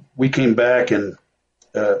 We came back and,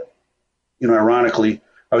 ironically,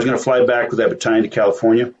 I was going to fly back with that battalion to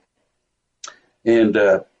California.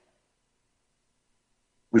 And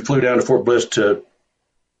we flew down to Fort Bliss to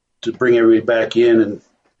bring everybody back in and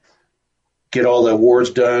get all the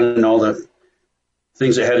awards done and all the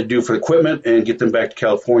things I had to do for equipment and get them back to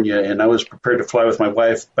California. And I was prepared to fly with my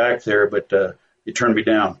wife back there, but it turned me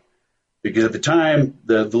down. Because at the time,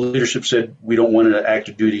 the leadership said, we don't want an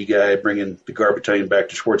active duty guy bringing the Guard Battalion back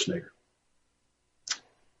to Schwarzenegger.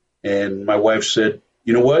 And my wife said,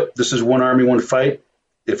 you know what? This is one army, one fight.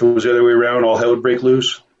 If it was the other way around, all hell would break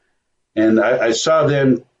loose. And I saw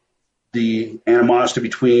then the animosity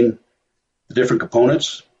between the different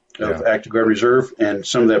components of Active Guard Reserve, and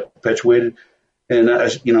some of that perpetuated. And, I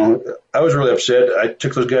was really upset. I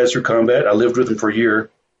took those guys through combat. I lived with them for a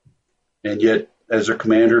year. And yet, as their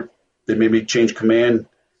commander, they made me change command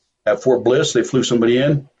at Fort Bliss. They flew somebody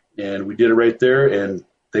in, and we did it right there. And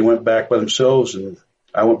they went back by themselves, and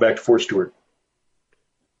I went back to Fort Stewart.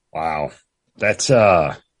 Wow. That's,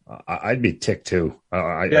 I'd be ticked too.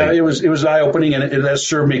 It was eye opening, and that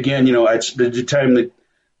served me again. I spent the time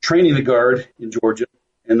training the Guard in Georgia,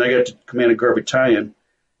 and I got to command a Guard battalion.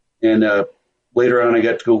 And later on, I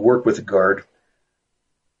got to go work with the Guard.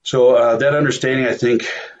 So that understanding, I think,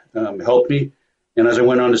 helped me. And as I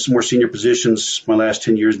went on to some more senior positions, my last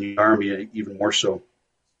 10 years in the Army, even more so.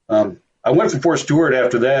 I went from Fort Stewart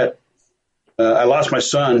after that. I lost my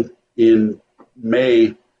son in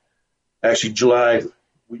May, actually July.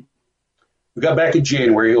 We got back in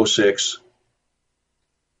January 2006,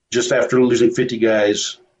 just after losing 50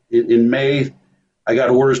 guys. In May, I got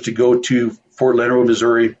orders to go to Fort Leonard Wood,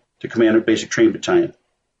 Missouri, to command a basic training battalion.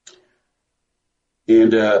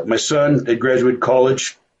 And my son had graduated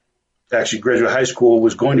college, actually graduated high school,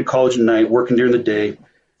 was going to college at night, working during the day,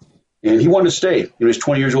 and he wanted to stay. He was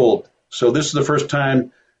 20 years old. So this is the first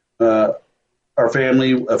time our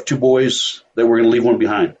family of 2 boys that we're going to leave one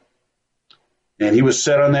behind. And he was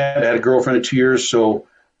set on that. I had a girlfriend of 2 years, so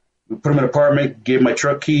we put him in an apartment, gave him my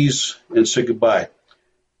truck keys, and said goodbye.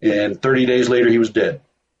 And 30 days later, he was dead.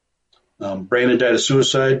 Brandon died of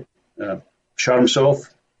suicide, shot himself,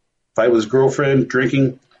 fight with his girlfriend,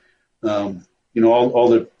 drinking. All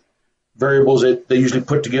the variables that they usually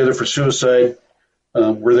put together for suicide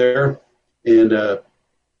were there. And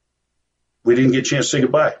we didn't get a chance to say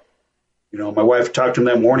goodbye. My wife talked to him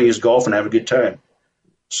that morning, he's golfing, having a good time.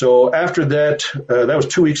 So after that, that was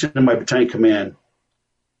 2 weeks into my battalion command,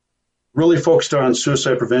 really focused on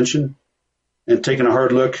suicide prevention and taking a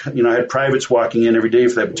hard look. I had privates walking in every day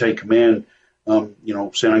for that battalion command, saying,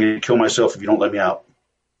 I'm going to kill myself if you don't let me out.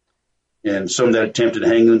 And some that attempted to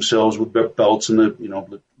hang themselves with belts and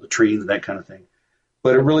the latrines and that kind of thing.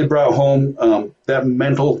 But it really brought home that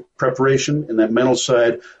mental preparation and that mental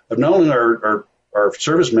side of not only our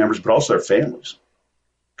service members, but also their families.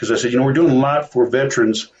 Because I said, we're doing a lot for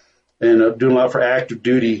veterans and doing a lot for active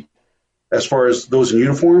duty as far as those in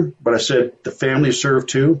uniform. But I said the families serve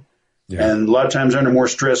too. Yeah. And a lot of times they're under more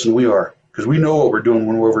stress than we are, because we know what we're doing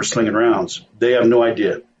when we're over slinging rounds. They have no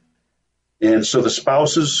idea. And so the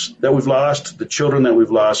spouses that we've lost, the children that we've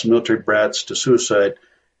lost, military brats to suicide,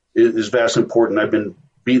 is vastly important. I've been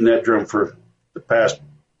beating that drum for the past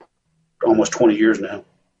almost 20 years now.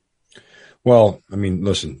 Well, I mean,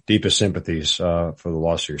 listen, deepest sympathies for the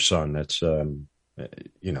loss of your son. That's,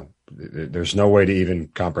 there's no way to even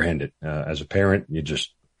comprehend it. As a parent,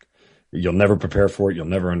 you'll never prepare for it. You'll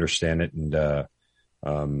never understand it. And,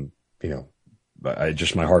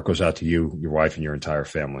 my heart goes out to you, your wife, and your entire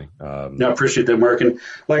family. I appreciate that, Mark. And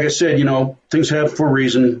like I said, things happen for a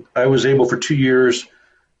reason. I was able for 2 years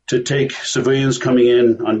to take civilians coming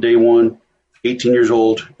in on day one, 18 years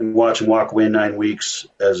old, and watch them walk away in 9 weeks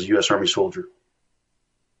as a U.S. Army soldier.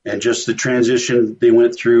 And just the transition they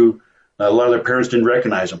went through, a lot of their parents didn't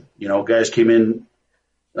recognize them. Guys came in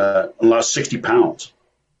and lost 60 pounds.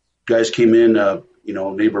 Guys came in,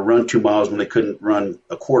 they would run 2 miles when they couldn't run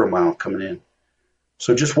a quarter mile coming in.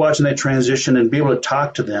 So just watching that transition and be able to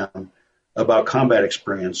talk to them about combat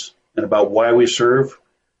experience and about why we serve,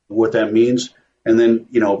 what that means, and then,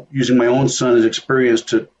 using my own son as experience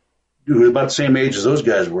who was about the same age as those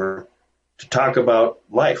guys were, to talk about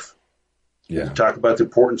life. Yeah. Talk about the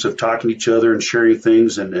importance of talking to each other and sharing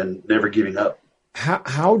things and never giving up.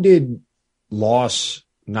 How did loss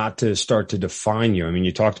not to start to define you? I mean,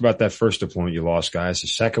 you talked about that first deployment, you lost guys. The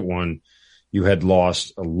second one, you had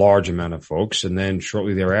lost a large amount of folks. And then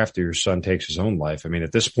shortly thereafter, your son takes his own life. I mean,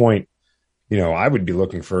 at this point, I would be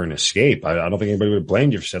looking for an escape. I don't think anybody would have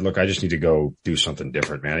blamed you if you said, look, I just need to go do something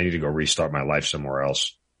different, man. I need to go restart my life somewhere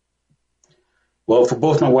else. Well, for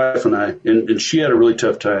both my wife and I, and she had a really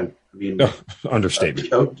tough time. I mean, understatement.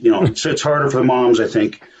 It's harder for the moms, I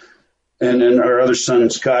think. And then our other son,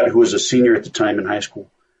 Scott, who was a senior at the time in high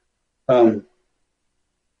school.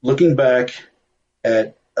 Looking back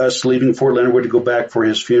at us leaving Fort Leonard Wood to go back for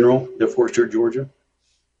his funeral at Fort Stewart, Georgia,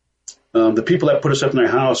 the people that put us up in their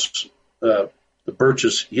house, the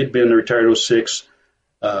Birches, he had been retired in 06.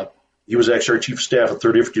 He was actually our chief of staff of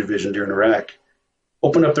 3rd Infantry Division during Iraq,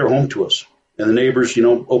 opened up their home to us. And the neighbors,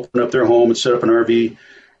 opened up their home and set up an RV.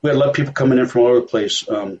 We had a lot of people coming in from all over the place.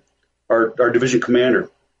 Our division commander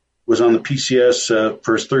was on the PCS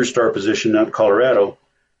for his 3rd star position out in Colorado,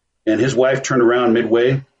 and his wife turned around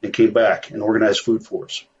midway and came back and organized food for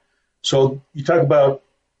us. So you talk about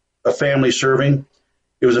a family serving.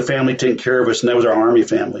 It was a family taking care of us, and that was our Army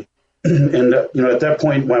family. And, at that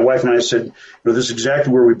point, my wife and I said, this is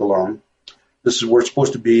exactly where we belong. This is where it's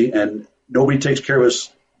supposed to be, and nobody takes care of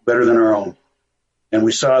us better than our own. And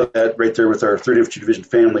we saw that right there with our 3rd Infantry Division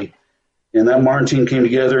family. And that Marine team came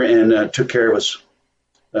together and took care of us.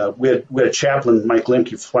 We had a chaplain, Mike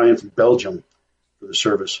Lemke, flying from Belgium for the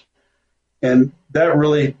service. And that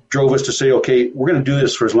really drove us to say, okay, we're going to do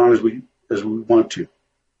this for as long as we want to.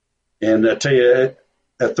 And I tell you,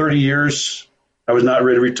 at 30 years, I was not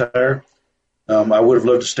ready to retire. I would have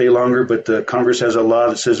loved to stay longer, but Congress has a law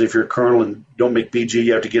that says if you're a colonel and don't make BG,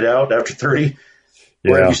 you have to get out after 30.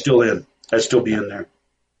 Yeah. Or are you still in? I'd still be in there.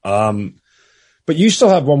 But you still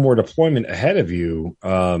have one more deployment ahead of you,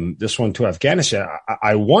 this one to Afghanistan.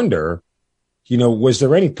 I wonder, was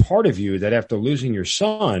there any part of you that after losing your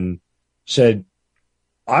son said,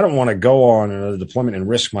 I don't want to go on another deployment and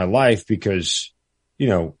risk my life because,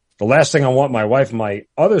 the last thing I want my wife and my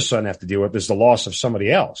other son have to deal with is the loss of somebody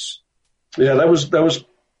else? Yeah, that was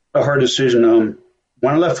a hard decision.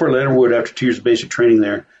 When I left Fort Leonard Wood after 2 years of basic training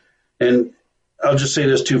there, and I'll just say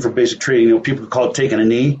this too for basic training, people call it taking a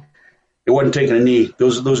knee. It wasn't taking a knee.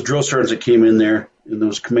 Those drill sergeants that came in there and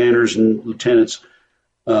those commanders and lieutenants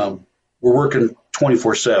were working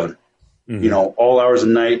 24/7, all hours of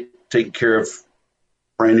the night, taking care of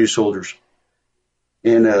brand new soldiers.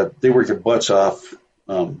 And they worked their butts off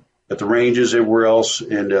at the ranges, everywhere else.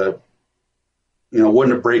 And, it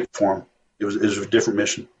wasn't a break for them. It was a different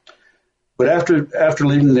mission. But after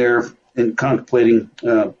leaving there and contemplating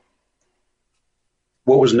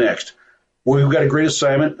what was next, well, we've got a great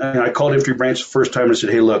assignment. And I called Infantry Branch the first time and I said,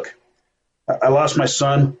 hey, look, I lost my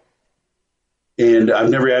son, and I've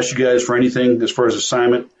never asked you guys for anything as far as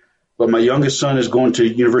assignment, but my youngest son is going to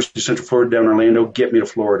University of Central Florida down in Orlando. Get me to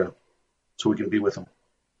Florida so we can be with him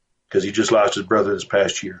because he just lost his brother this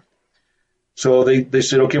past year. So they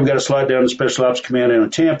said, okay, we got to slide down to Special Ops Command down in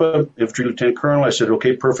Tampa, Infantry Lieutenant Colonel. I said,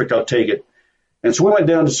 okay, perfect, I'll take it. And so we went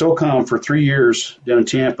down to SOCOM for 3 years down in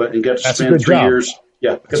Tampa and got to spend 3 years.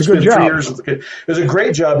 Yeah, got to spend 3 years with the kid. It was a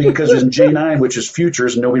great job because it's in J9, which is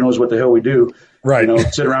futures, and nobody knows what the hell we do. Right.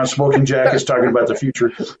 Sit around smoking jackets talking about the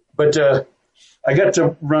future. But I got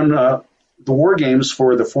to run the war games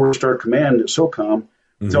for the 4-star command at SOCOM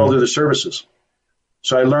with all the other services.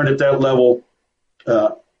 So I learned at that level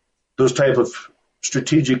those type of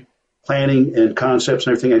strategic planning and concepts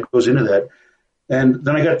and everything that goes into that. And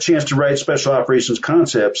then I got a chance to write special operations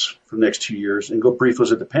concepts for the next 2 years and go brief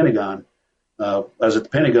those at the Pentagon. I was at the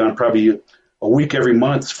Pentagon probably a week every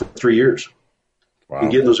month for 3 years. and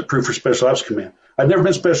getting those approved for Special Ops Command. I'd never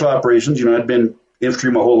been Special Operations. I'd been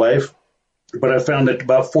infantry my whole life, but I found that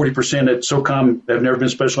about 40% at SOCOM have never been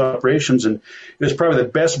Special Operations, and it was probably the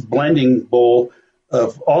best blending bowl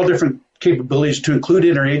of all different capabilities to include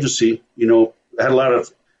interagency. I had a lot of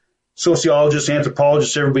sociologists,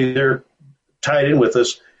 anthropologists, everybody there tied in with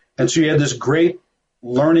us. And so you had this great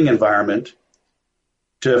learning environment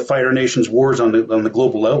to fight our nation's wars on the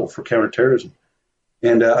global level for counterterrorism.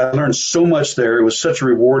 And I learned so much there. It was such a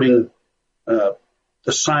rewarding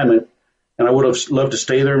assignment, and I would have loved to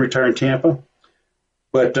stay there and retire in Tampa.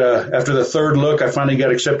 But after the third look, I finally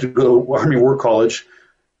got accepted to go to Army War College.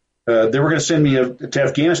 They were going to send me to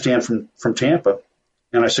Afghanistan from Tampa.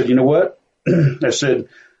 And I said, you know what? I said,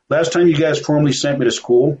 last time you guys formally sent me to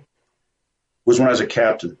school was when I was a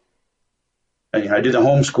captain. I did the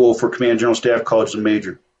home school for Command General Staff College as a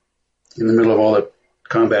major in the middle of all the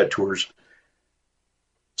combat tours.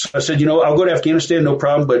 So I said, I'll go to Afghanistan, no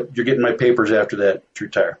problem, but you're getting my papers after that to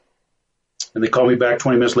retire. And they called me back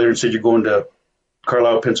 20 minutes later and said, you're going to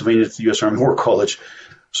Carlisle, Pennsylvania to the U.S. Army War College.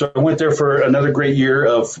 So I went there for another great year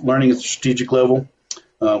of learning at the strategic level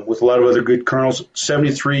with a lot of other good colonels,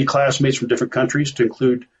 73 classmates from different countries to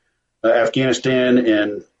include Afghanistan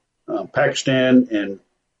and Pakistan and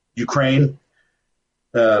Ukraine.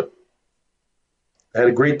 I had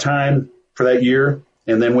a great time for that year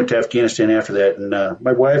and then went to Afghanistan after that. And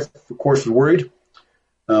my wife, of course, was worried.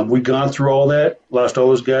 We'd gone through all that, lost all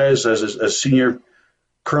those guys as a senior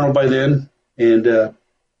colonel by then. And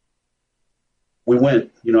we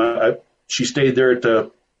went. She stayed there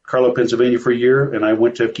at Carlisle, Pennsylvania for a year, and I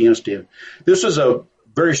went to Afghanistan. This was a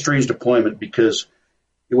very strange deployment because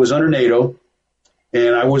it was under NATO,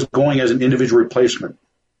 and I was going as an individual replacement.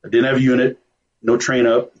 I didn't have a unit, no train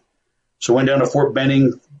up. So I went down to Fort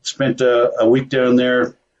Benning, spent a week down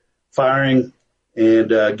there firing and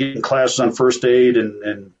getting classes on first aid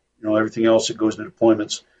and everything else that goes into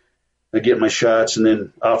deployments. I get my shots and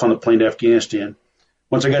then off on the plane to Afghanistan.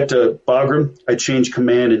 Once I got to Bagram, I changed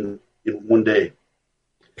command in one day.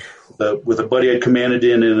 With a buddy I'd commanded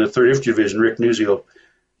in the 3rd Infantry Division, Rick Nuzio.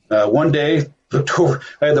 One day, looked over,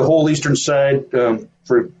 I had the whole eastern side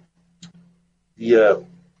for the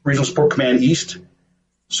Regional Support Command East.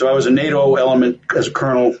 So I was a NATO element as a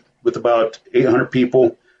colonel with about 800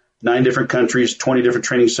 people, 9 different countries, 20 different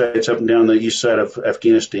training sites up and down the east side of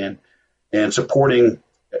Afghanistan, and supporting.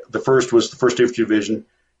 The first was the 1st Infantry Division,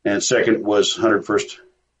 and second was 101st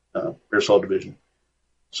Air Assault Division.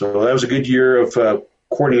 So that was a good year of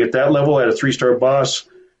coordinating at that level. I had a 3-star boss,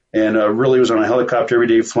 and really was on a helicopter every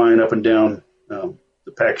day flying up and down the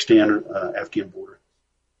Pakistan-Afghan border.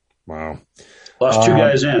 Wow. Lost 2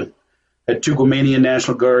 guys in. Had 2 Guamanian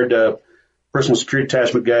National Guard personal security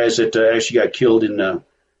attachment guys that actually got killed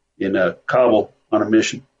in Kabul on a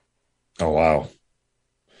mission. Oh, wow.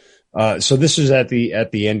 So this is at the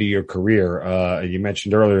end of your career. You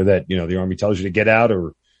mentioned earlier that, the Army tells you to get out,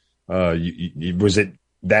 or was it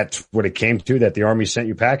that's what it came to, that the Army sent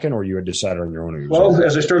you packing, or you had decided on your own? Well,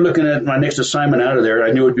 as I started looking at my next assignment out of there,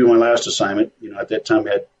 I knew it would be my last assignment. At that time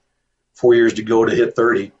I had 4 years to go to hit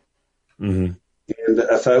 30. Mm-hmm. And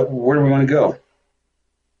I thought, where do we want to go?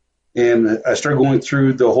 And I started going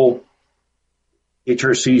through the whole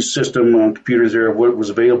HRC system on computers there, what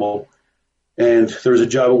was available. And there was a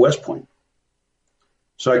job at West Point.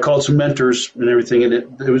 So I called some mentors and everything, and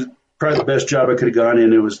it was probably the best job I could have gone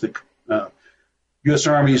in. It was the U.S.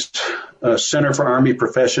 Army's Center for Army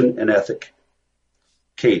Profession and Ethic,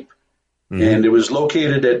 CAPE. Mm-hmm. And it was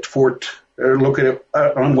located at located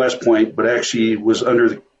on West Point, but actually was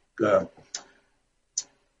under the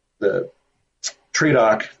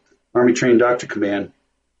TRADOC, Army Trained Doctor Command.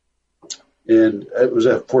 And it was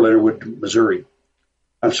at Fort Leonard Wood, Missouri.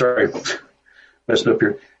 I'm sorry. Messing up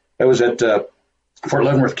here. I was at Fort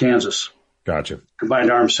Leavenworth, Kansas. Gotcha.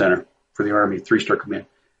 Combined Arms Center for the Army, 3-star command.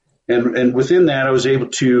 And within that, I was able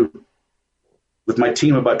to, with my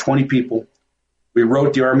team, about 20 people, we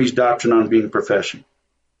wrote the Army's doctrine on being a profession.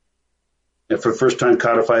 And for the first time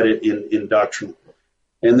codified it in doctrine.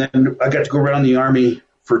 And then I got to go around the Army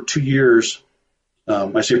for 2 years.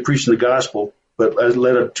 I say preaching the gospel, but I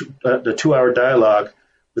led a 2-hour dialogue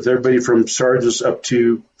with everybody from sergeants up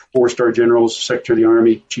to 4-star generals, Secretary of the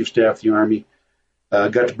Army, Chief Staff of the Army.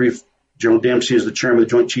 Got to brief General Dempsey as the chairman of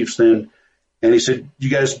the Joint Chiefs then. And he said, you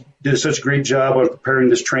guys did such a great job on preparing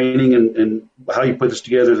this training and how you put this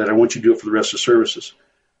together that I want you to do it for the rest of the services.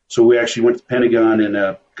 So we actually went to the Pentagon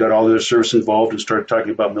and got all the other service involved and started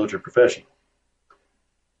talking about military profession.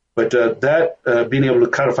 But being able to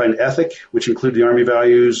codify an ethic, which include the Army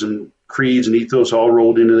values and creeds and ethos all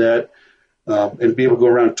rolled into that, and be able to go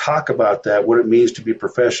around and talk about that, what it means to be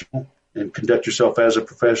professional, and conduct yourself as a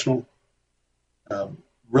professional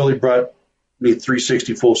really brought me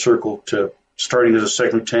 360 full circle to starting as a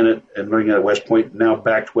second lieutenant and learning at West Point, now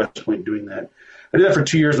back to West Point doing that. I did that for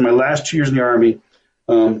 2 years. In my last 2 years in the Army,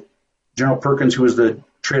 General Perkins, who was the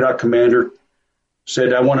TRADOC commander,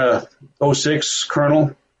 said, I want a 06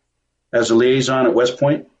 colonel as a liaison at West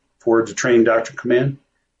Point for the training doctrine command.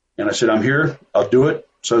 And I said, I'm here. I'll do it.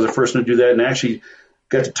 So I was the first one to do that, and actually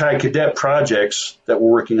got to tie cadet projects that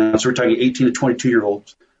we're working on. So we're talking 18 to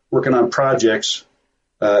 22-year-olds working on projects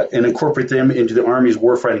and incorporate them into the Army's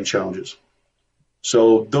warfighting challenges.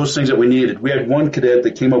 So those things that we needed. We had one cadet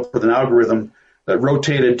that came up with an algorithm that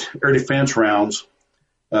rotated air defense rounds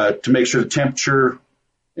to make sure the temperature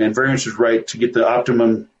and variance was right to get the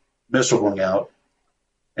optimum missile going out.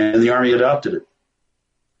 And the Army adopted it.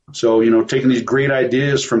 So, taking these great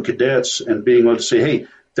ideas from cadets and being able to say, hey,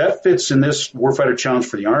 that fits in this warfighter challenge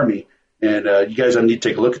for the Army, and you guys need to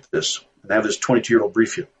take a look at this and have this 22-year-old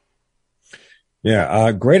brief you.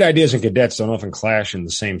 Yeah, great ideas and cadets don't often clash in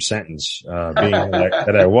the same sentence. Being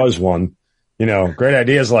that I was one, great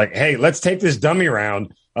ideas like, hey, let's take this dummy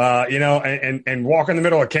round, and walk in the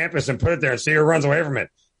middle of campus and put it there and see who runs away from it.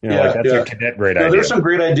 That's a cadet great idea. There's some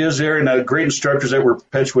great ideas there and great instructors that were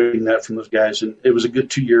perpetuating that from those guys. And it was a good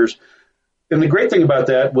 2 years. And the great thing about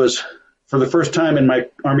that was for the first time in my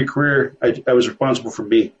Army career, I was responsible for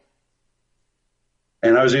me.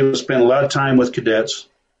 And I was able to spend a lot of time with cadets.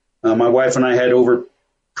 My wife and I had over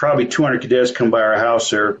probably 200 cadets come by our house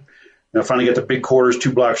there. Finally got the big quarters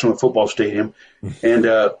 2 blocks from the football stadium and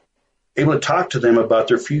able to talk to them about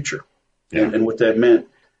their future and what that meant.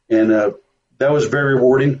 And that was very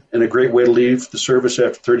rewarding and a great way to leave the service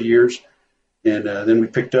after 30 years. And then we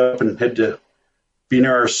picked up and had to be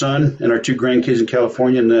near our son and our 2 grandkids in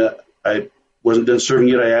California. And I wasn't done serving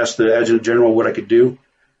yet. I asked the Adjutant General what I could do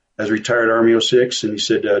as a retired Army 06. And he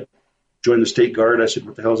said, join the State Guard. I said,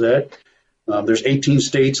 what the hell's that? There's 18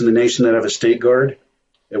 states in the nation that have a State Guard.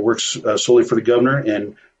 It works solely for the governor.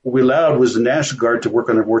 And what we allowed was the National Guard to work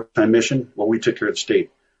on their wartime mission while we took care of the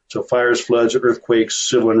state. So fires, floods, earthquakes,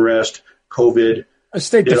 civil unrest, COVID. A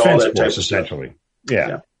state defense force, essentially.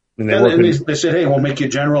 Yeah. And they said, hey, we'll make you a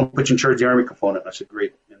general and put you in charge of the Army component. I said,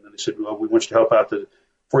 great. And then they said, well, we want you to help out the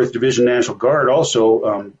 4th Division National Guard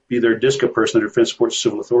also, be their DISCA person, their Defense Support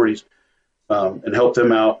Civil Authorities, and help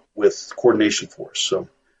them out with coordination for us. So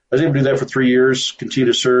I was able to do that for 3 years, continue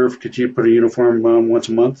to serve, continue to put a uniform once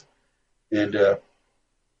a month. And at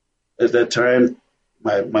that time,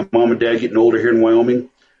 my mom and dad getting older here in Wyoming,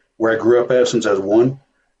 where I grew up at since I was 1,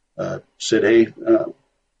 said, hey,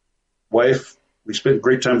 wife, we spent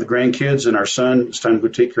great time with the grandkids and our son. It's time to go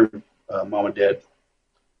take care of mom and dad.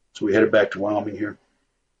 So we headed back to Wyoming here.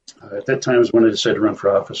 At that time was when I decided to run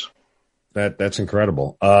for office. That's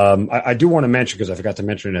incredible. I do want to mention, because I forgot to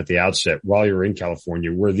mention it at the outset, while you were in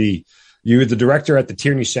California, you were the director at the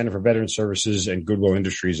Tierney Center for Veteran Services and Goodwill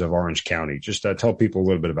Industries of Orange County. Just tell people a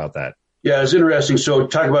little bit about that. Yeah, it was interesting. So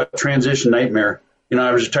talk about transition nightmare.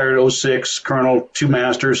 I was retired at 06, colonel, 2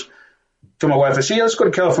 masters. Told my wife, I said, let's go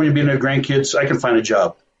to California, be near grandkids. I can find a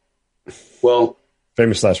job. Well,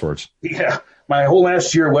 famous last words. Yeah. My whole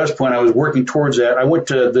last year at West Point, I was working towards that. I went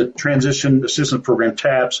to the Transition Assistance Program,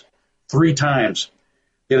 TAPS, 3 times.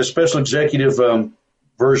 They had a special executive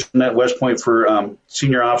version at West Point for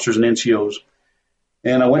senior officers and NCOs.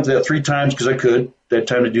 And I went to that 3 times because I could. I had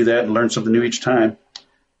time to do that and learn something new each time.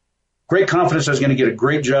 Great confidence I was going to get a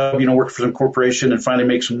great job, work for some corporation and finally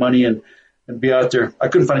make some money and be out there. I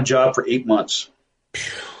couldn't find a job for 8 months.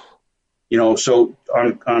 So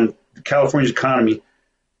on California's economy,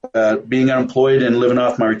 being unemployed and living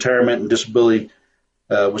off my retirement and disability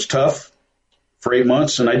was tough for 8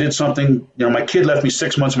 months. And I did something, my kid left me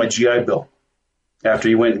 6 months of my GI Bill after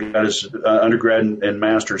he went and got his undergrad and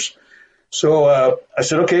master's. So I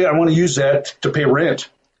said, okay, I want to use that to pay rent.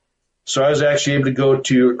 So I was actually able to go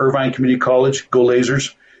to Irvine Community College, go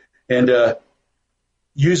Lasers, and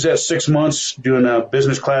use that 6 months doing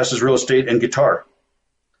business classes, real estate, and guitar.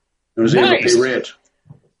 I was able to pay rent.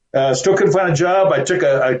 Still couldn't find a job. I took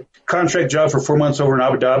a contract job for 4 months over in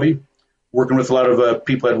Abu Dhabi, working with a lot of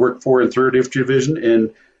people I'd worked for in 3rd Infantry Division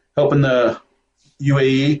and helping the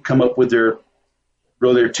UAE come up with their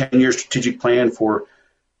 10-year strategic plan for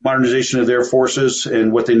modernization of their forces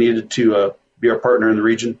and what they needed to be our partner in the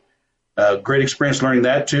region. Great experience learning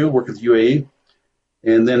that, too, working with UAE.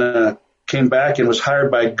 And then came back and was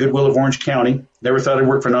hired by Goodwill of Orange County. Never thought I'd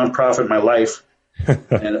work for a nonprofit in my life.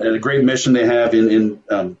 and a great mission they have in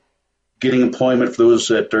getting employment for those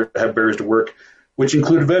that have barriers to work, which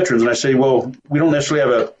include veterans. And I say, well, we don't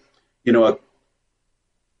necessarily have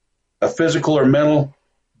a physical or mental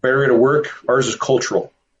barrier to work. Ours is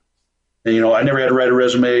cultural. And, I never had to write a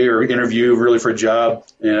resume or interview really for a job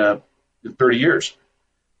in 30 years.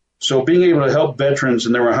 So being able to help veterans,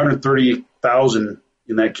 and there were 130,000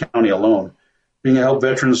 in that county alone, being able to help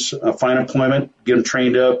veterans find employment, get them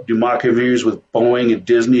trained up, do mock interviews with Boeing and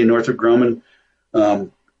Disney and Northrop Grumman,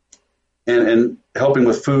 and helping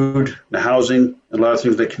with food and housing and a lot of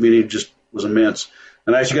things in that community just was immense.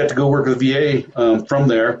 And I actually got to go work with the VA from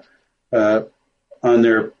there on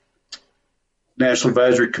their National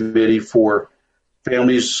Advisory Committee for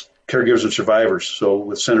families, caregivers, and survivors. So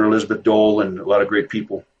with Senator Elizabeth Dole and a lot of great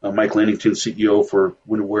people, Mike Lannington, CEO for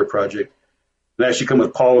Wounded Warrior Project, and actually come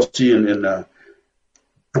with policy and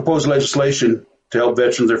proposed legislation to help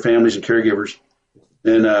veterans, their families, and caregivers.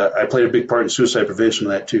 And I played a big part in suicide prevention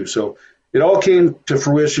in that too. So it all came to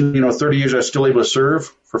fruition. 30 years I was still able to serve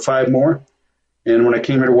for 5 more. And when I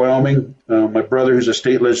came here to Wyoming, my brother, who's a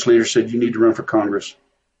state legislator, said, "You need to run for Congress."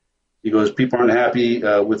 He goes, "People aren't happy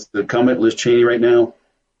with the incumbent, Liz Cheney, right now.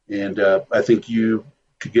 And I think you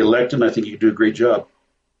could get elected, and I think you could do a great job."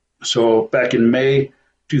 So back in May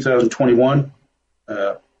 2021,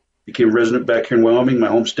 became a resident back here in Wyoming, my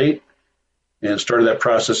home state, and started that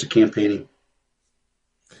process of campaigning.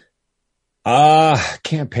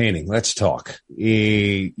 Campaigning. Let's talk.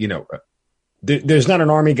 There's not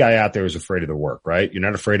an Army guy out there who's afraid of the work, right? You're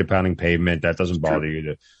not afraid of pounding pavement. That doesn't bother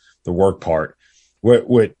you, the work part.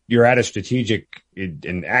 What you're at a strategic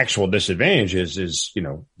and actual disadvantage is,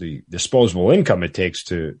 the disposable income it takes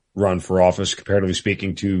to run for office, comparatively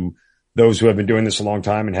speaking, to those who have been doing this a long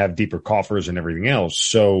time and have deeper coffers and everything else.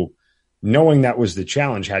 So knowing that was the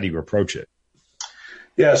challenge, how do you approach it?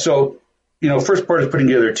 Yeah. So, first part is putting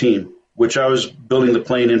together a team, which I was building the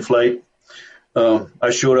plane in flight.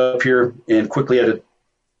 I showed up here and quickly had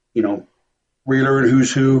to, relearn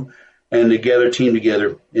who's who and to gather a team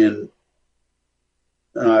together. And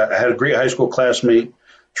I had a great high school classmate,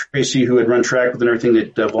 Tracy, who had run track with and everything,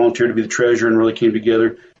 that volunteered to be the treasurer and really came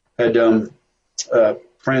together. Had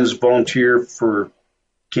friends volunteer for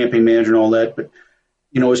campaign manager and all that. But,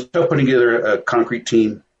 it's tough putting together a concrete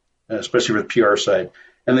team, especially for the PR side.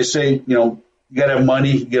 And they say, you got to have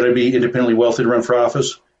money, you got to be independently wealthy to run for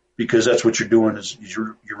office, because that's what you're doing is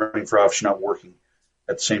you're running for office, you're not working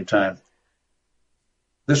at the same time.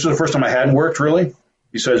 This was the first time I hadn't worked, really,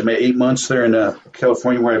 besides my 8 months there in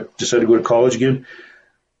California where I decided to go to college again.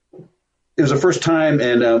 It was the first time,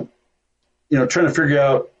 and, trying to figure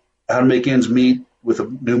out how to make ends meet with a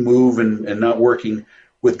new move and not working,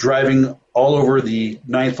 with driving all over the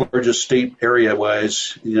 9th largest state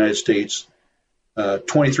area-wise in the United States,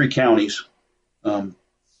 23 counties.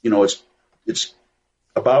 It's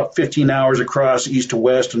about 15 hours across east to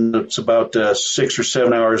west, and it's about 6 or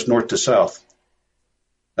 7 hours north to south.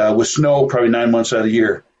 With snow probably 9 months out of the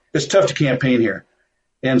year. It's tough to campaign here.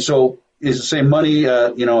 And so is the same money,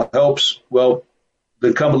 helps. Well, the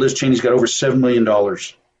incumbent Liz Cheney's got over $7 million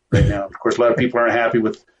right now. Of course, a lot of people aren't happy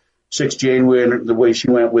with 6 January and the way she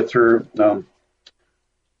went with her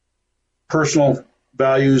personal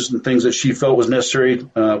values and things that she felt was necessary,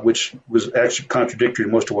 which was actually contradictory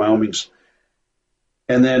to most of Wyoming's.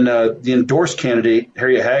 And then the endorsed candidate,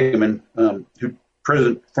 Harriet Hageman, who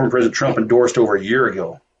former President Trump endorsed over a year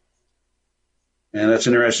ago. And that's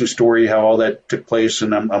an interesting story, how all that took place,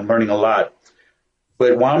 and I'm learning a lot.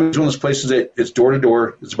 But Wyoming is one of those places that it's door to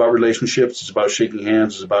door. It's about relationships. It's about shaking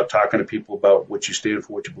hands. It's about talking to people about what you stand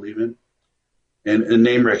for, what you believe in, and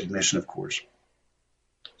name recognition, of course.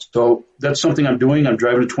 So that's something I'm doing. I'm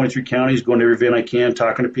driving to 23 counties, going to every event I can,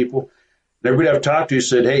 talking to people. And everybody I've talked to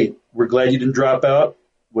said, "Hey, we're glad you didn't drop out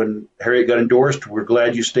when Harriet got endorsed. We're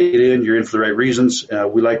glad you stayed in. You're in for the right reasons.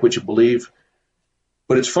 We like what you believe."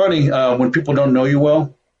 But it's funny, when people don't know you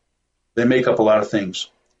well, they make up a lot of things,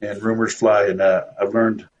 and rumors fly. And I've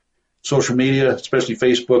learned social media, especially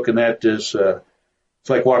Facebook, and that is it's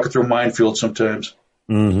like walking through a minefield sometimes.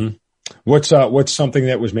 Mm-hmm. What's something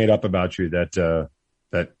that was made up about you that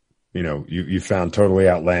you found totally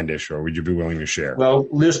outlandish, or would you be willing to share? Well,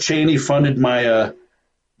 Liz Cheney funded my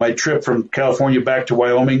my trip from California back to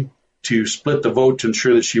Wyoming to split the vote to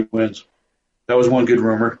ensure that she wins. That was one good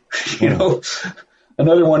rumor.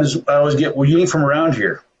 Another one is I always get, "Well, you ain't from around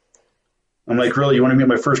here." I'm like, "Really? You want to meet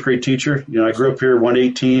my first grade teacher?" I grew up here,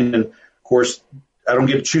 118, and of course, I don't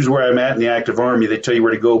get to choose where I'm at in the active Army. They tell you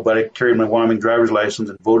where to go, but I carried my Wyoming driver's license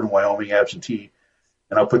and voted in Wyoming absentee.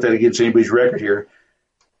 And I'll put that against anybody's record here.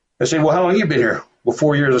 I say, "Well, how long have you been here?" "Well,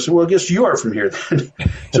 4 years." I said, "Well, I guess you are from here then."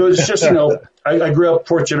 So it's just, I grew up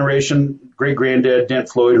 4th generation, great-granddad, Dent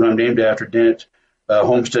Floyd, who I'm named after, Dent,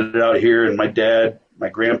 homesteaded out here, and my dad, my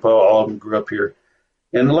grandpa, all of them grew up here.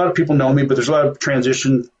 And a lot of people know me, but there's a lot of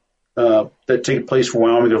transition that take place for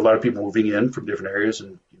Wyoming. There's a lot of people moving in from different areas,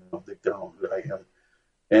 and the no, I am.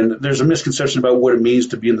 And there's a misconception about what it means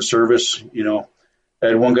to be in the service. I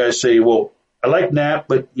had one guy say, well, I like Knapp,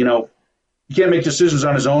 but, he can't make decisions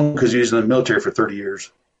on his own because he was in the military for 30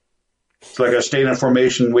 years. It's like I stayed in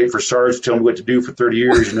formation, waiting for SARS to tell me what to do for 30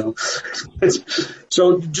 years,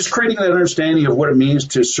 So just creating that understanding of what it means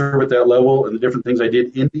to serve at that level and the different things I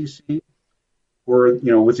did in D.C. or,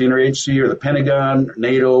 with the interagency or the Pentagon,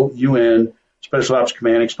 NATO, UN, Special Ops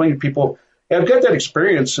Command, explaining to people, hey, I've got that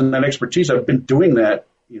experience and that expertise. I've been doing that,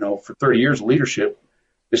 for 30 years of leadership.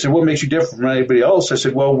 They said, what makes you different from anybody else? I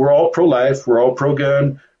said, well, we're all pro-life. We're all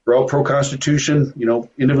pro-gun. We're all pro-constitution,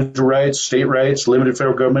 individual rights, state rights, limited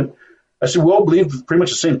federal government. I said, we all believe pretty much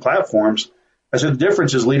the same platforms. I said, the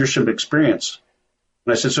difference is leadership experience.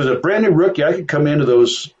 And I said, so as a brand new rookie, I could come into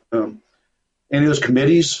those, any of those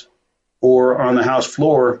committees or on the House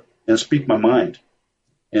floor and speak my mind.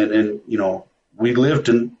 And we live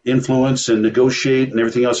to influence and negotiate and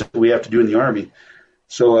everything else that we have to do in the Army.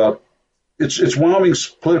 So, it's Wyoming's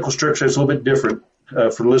political structure. It's a little bit different,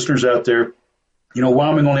 for the listeners out there.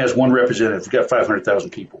 Wyoming only has one representative. We've got 500,000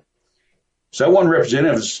 people. So that one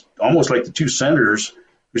representative is almost like the two senators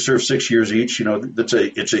who serve 6 years each.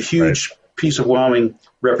 It's a huge piece of Wyoming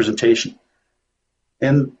representation.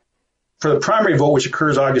 And for the primary vote, which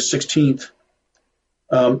occurs August 16th,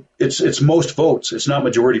 it's most votes. It's not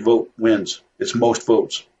majority vote wins. It's most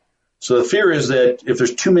votes. So the fear is that if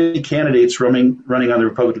there's too many candidates running on the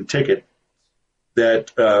Republican ticket, that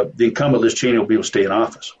the incumbent Liz Cheney will be able to stay in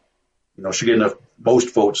office. She'll get enough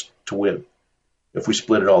most votes to win if we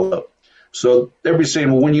split it all up. So everybody's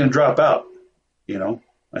saying, well, when are you going to drop out?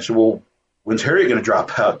 I said, well, when's Harriet going to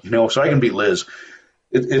drop out? So I can beat Liz.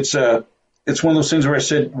 It's one of those things where I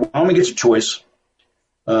said, Wyoming gets a choice.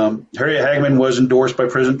 Harriet Hageman was endorsed by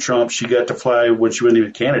President Trump. She got to fly when she wasn't even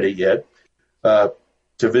a candidate yet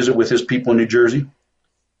to visit with his people in New Jersey.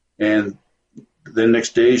 And then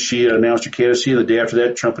next day she announced her candidacy, and the day after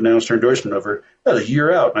that, Trump announced her endorsement of her. That was a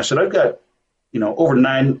year out. And I said, I've got, over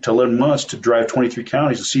 9 to 11 months to drive 23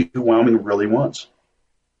 counties to see who Wyoming really wants.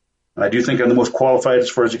 And I do think I'm the most qualified as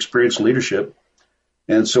far as experience and leadership.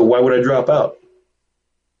 And so why would I drop out?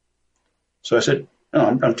 So I said,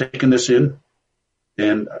 no, I'm taking this in.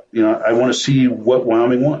 And, I want to see what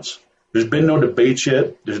Wyoming wants. There's been no debates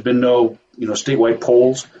yet. There's been no, statewide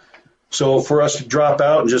polls. So for us to drop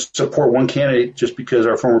out and just support one candidate just because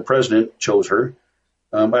our former president chose her,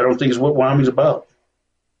 I don't think is what Wyoming's about.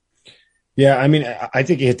 Yeah, I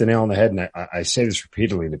think you hit the nail on the head, and I say this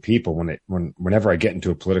repeatedly to people whenever I get into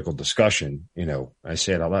a political discussion. I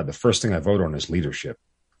say it out loud. The first thing I vote on is leadership.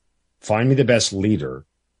 Find me the best leader,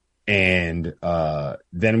 and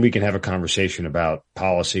then we can have a conversation about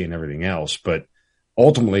policy and everything else. But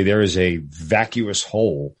ultimately, there is a vacuous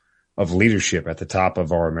hole of leadership at the top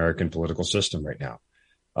of our American political system right now,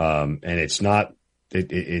 and it's not.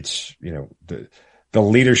 It's the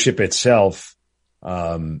leadership itself.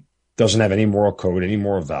 Doesn't have any moral code, any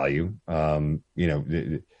moral value.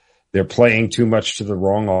 They're playing too much to the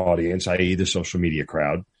wrong audience, i.e. the social media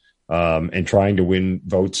crowd, and trying to win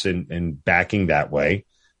votes and backing that way.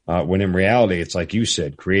 When in reality, it's like you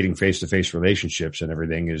said, creating face-to-face relationships and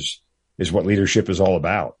everything is what leadership is all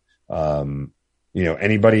about.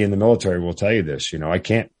 Anybody in the military will tell you this. I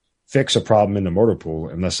can't fix a problem in the motor pool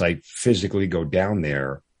unless I physically go down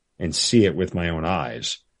there and see it with my own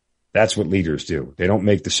eyes. That's what leaders do. They don't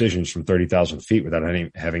make decisions from 30,000 feet without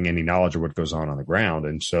having any knowledge of what goes on the ground.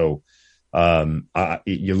 And so,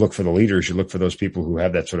 you look for the leaders, you look for those people who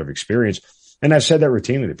have that sort of experience. And I've said that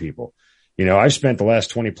routinely to people. I've spent the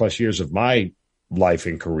last 20 plus years of my life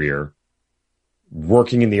and career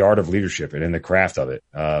working in the art of leadership and in the craft of it.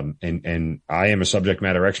 And I am a subject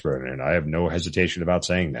matter expert in it. I have no hesitation about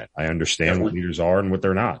saying that. I understand what leaders are and what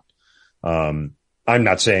they're not. I'm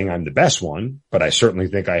not saying I'm the best one, but I certainly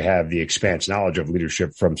think I have the expanse knowledge of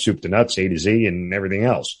leadership from soup to nuts, A to Z, and everything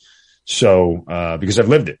else. So, because I've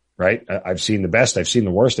lived it, right? I've seen the best, I've seen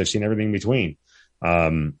the worst, I've seen everything in between.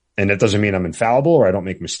 And that doesn't mean I'm infallible or I don't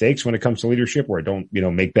make mistakes when it comes to leadership, or I don't,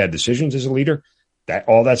 make bad decisions as a leader.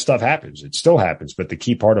 All that stuff happens. It still happens. But the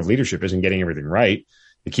key part of leadership isn't getting everything right.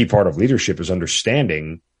 The key part of leadership is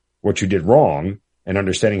understanding what you did wrong and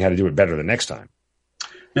understanding how to do it better the next time.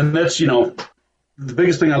 And that's, the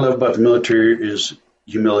biggest thing I love about the military is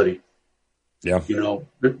humility. Yeah.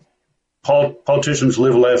 Politicians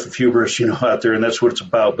live a life of hubris, out there, and that's what it's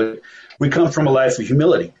about. But we come from a life of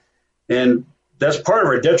humility. And that's part of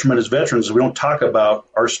our detriment as veterans is we don't talk about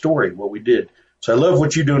our story, what we did. So I love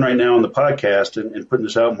what you're doing right now on the podcast and putting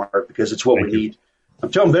this out, Mark, because it's what we need.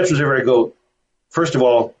 I'm telling veterans everywhere I go, first of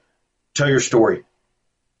all, tell your story.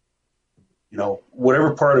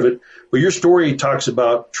 whatever part of it. But your story talks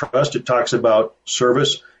about trust. It talks about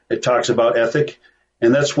service. It talks about ethic.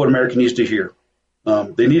 And that's what America needs to hear.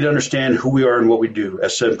 They need to understand who we are and what we do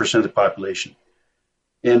as 7% of the population.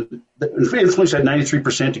 And influence that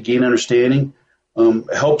 93% to gain understanding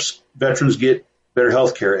helps veterans get better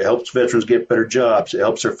health care. It helps veterans get better jobs. It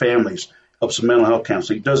helps their families, helps the mental health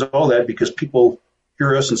counseling. It does all that because people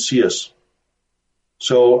hear us and see us.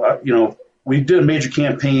 So, we did a major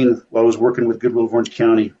campaign while I was working with Goodwill of Orange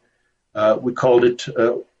County. We called it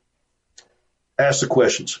Ask the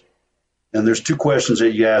Questions. And there's 2 questions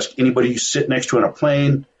that you ask anybody you sit next to on a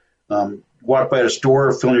plane, walk by at a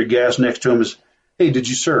store, filling your gas next to them is, hey, did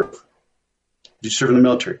you serve? Did you serve in the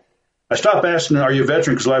military? I stopped asking, are you a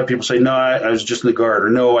veteran? Because a lot of people say, no, I was just in the Guard, or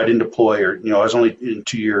no, I didn't deploy, or, I was only in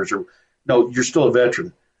 2 years, or no, you're still a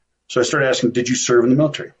veteran. So I started asking, did you serve in the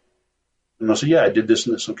military? And they'll say, yeah, I did this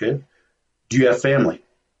and this. Okay. Do you have family?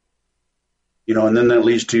 And then that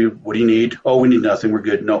leads to, what do you need? Oh, we need nothing. We're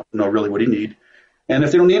good. No, really, what do you need? And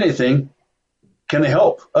if they don't need anything, can they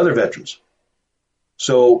help other veterans?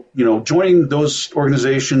 So, joining those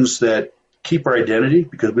organizations that keep our identity,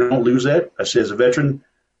 because we don't lose that. I say as a veteran,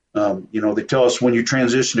 they tell us when you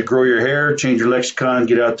transition to grow your hair, change your lexicon,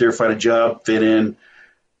 get out there, find a job, fit in.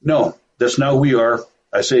 No, that's not who we are.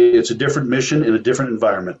 I say it's a different mission in a different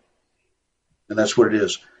environment. And that's what it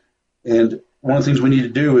is. And one of the things we need to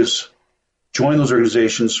do is join those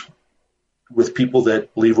organizations with people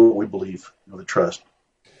that believe what we believe, that trust.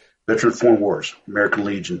 Veteran Foreign Wars, American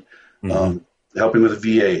Legion, helping with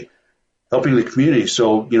the VA, helping the community.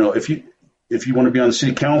 So, if you want to be on the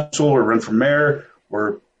city council or run for mayor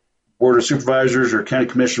or board of supervisors or county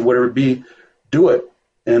commissioner, whatever it be, do it.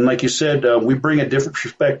 And like you said, we bring a different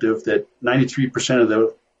perspective that 93% of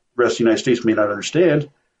the rest of the United States may not understand.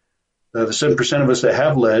 The 7% of us that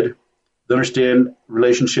have led understand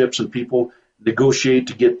relationships and people, negotiate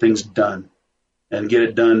to get things done and get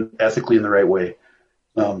it done ethically in the right way.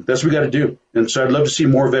 That's what we got to do. And so I'd love to see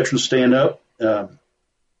more veterans stand up at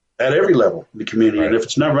every level in the community. Right. And if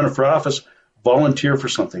it's not running for office, volunteer for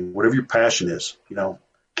something, whatever your passion is.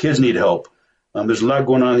 Kids need help. There's a lot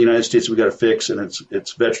going on in the United States we got to fix, and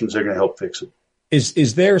it's veterans that are going to help fix it.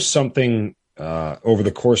 Is there something over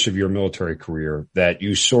the course of your military career that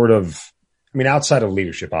you sort of, outside of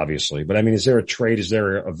leadership, obviously, but is there a trait, is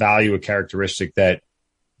there a value, a characteristic that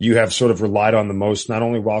you have sort of relied on the most, not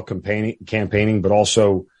only while campaigning, but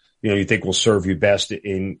also, you think will serve you best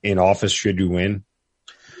in office should you win?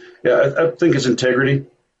 Yeah, I think it's integrity,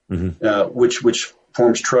 which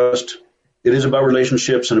forms trust. It is about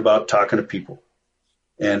relationships and about talking to people.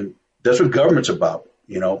 And that's what government's about.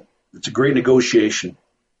 It's a great negotiation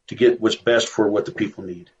to get what's best for what the people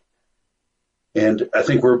need. And I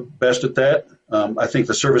think we're best at that. I think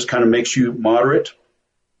the service kind of makes you moderate.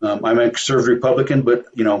 I'm a conservative Republican, but,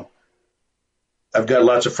 I've got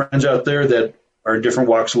lots of friends out there that are in different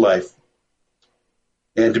walks of life.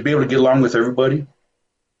 And to be able to get along with everybody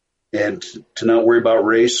and to not worry about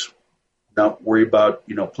race, not worry about,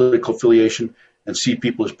 political affiliation, and see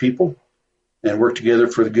people as people and work together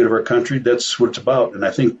for the good of our country, that's what it's about. And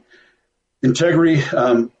I think integrity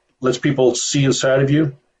lets people see inside of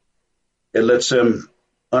you. It lets them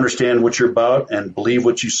understand what you're about and believe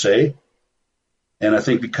what you say. And I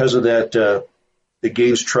think because of that, it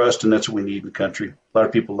gains trust, and that's what we need in the country. A lot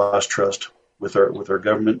of people lost trust with our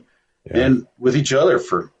government and with each other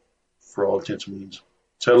for all intents and means.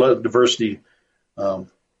 So I love diversity to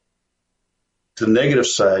the negative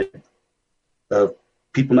side of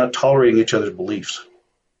people not tolerating each other's beliefs.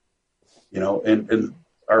 And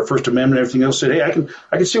our First Amendment and everything else said, hey, I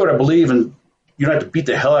can say what I believe, and you don't have to beat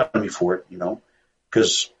the hell out of me for it,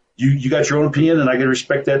 because you got your own opinion, and I got to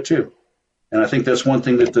respect that too. And I think that's one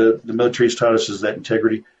thing that the military has taught us is that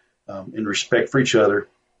integrity and respect for each other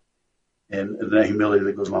and that humility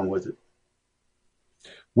that goes along with it.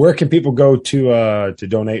 Where can people go to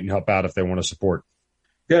donate and help out if they want to support?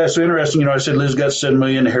 Yeah, so interesting. I said Liz got $7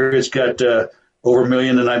 million, Harriet's got over $1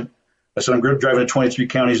 million, and I said I'm driving to 23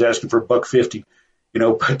 counties asking for $150.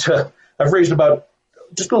 But I've raised about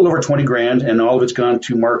just a little over $20,000, and all of it's gone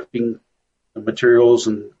to marketing materials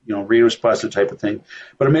and radio spots, that type of thing.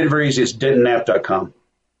 But I made it very easy. It's DentonKnapp.com.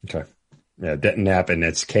 Okay, yeah, Denton Knapp, and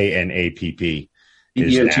it's KNAPP.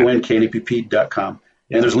 DentonKnapp.com.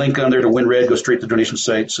 And there's a link on there to WinRed. Go straight to the donation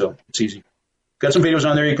site, so it's easy. Got some videos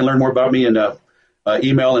on there. You can learn more about me, and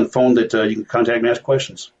email and phone that you can contact me and ask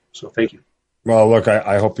questions. So thank you. Well, look,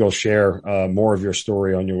 I hope you'll share more of your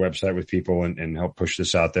story on your website with people and help push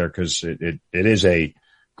this out there, because it is a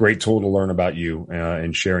great tool to learn about you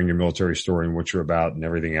and sharing your military story and what you're about and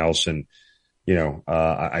everything else. And,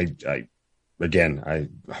 I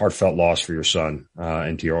again, heartfelt loss for your son,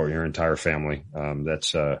 and to your entire family. I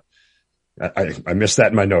missed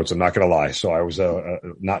that in my notes. I'm not going to lie. So I was,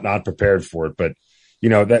 not prepared for it, but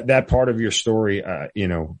that part of your story,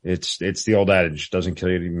 it's the old adage, doesn't kill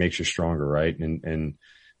you, it makes you stronger. Right. And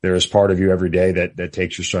there is part of you every day that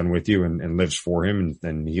takes your son with you and lives for him,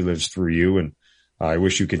 and he lives through you. And I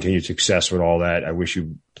wish you continued success with all that. I wish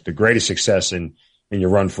you the greatest success in your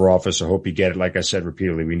run for office. I hope you get it. Like I said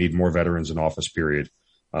repeatedly, we need more veterans in office, period.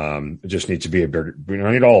 It just needs to be we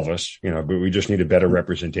don't need all of us, but we just need a better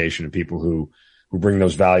representation of people who bring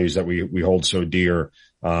those values that we hold so dear,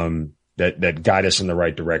 that guide us in the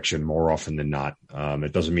right direction more often than not.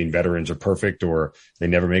 It doesn't mean veterans are perfect or they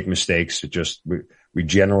never make mistakes. It just, we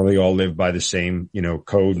generally all live by the same,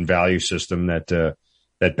 code and value system that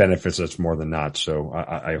benefits us more than not. So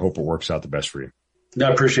I hope it works out the best for you. I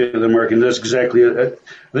appreciate that, Mark. And that's exactly it.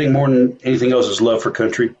 I think more than anything else is love for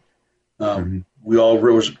country. We all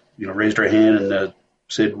raised our hand and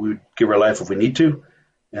said we'd give our life if we need to.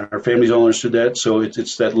 And our families all understood that. So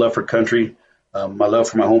it's that love for country, my love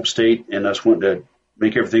for my home state, and us wanting to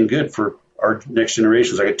make everything good for our next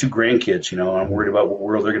generations. I got 2 grandkids, I'm worried about what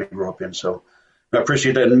world they're going to grow up in. So I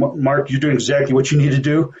appreciate that. And Mark, you're doing exactly what you need to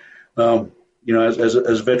do. As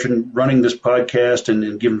a veteran running this podcast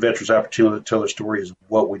and giving veterans opportunity to tell their story is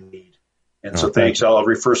what we need. And so thanks. I'll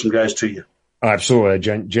refer some guys to you. Absolutely. I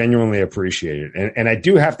genuinely appreciate it. And I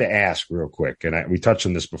do have to ask real quick, and we touched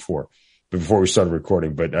on this before we started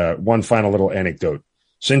recording, but one final little anecdote.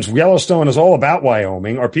 Since Yellowstone is all about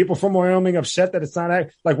Wyoming, are people from Wyoming upset that it's not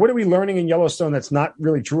like, what are we learning in Yellowstone that's not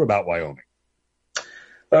really true about Wyoming?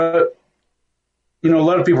 A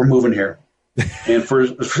lot of people are moving here. And for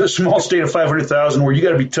a small state of 500,000 where you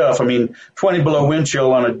got to be tough, 20 below wind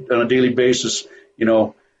chill on a daily basis,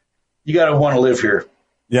 you got to want to live here.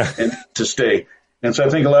 Yeah. And to stay. And so I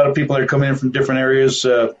think a lot of people that are coming in from different areas,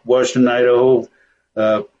 Washington, Idaho,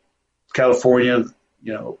 California,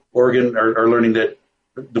 Oregon are learning that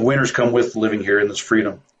the winners come with living here in this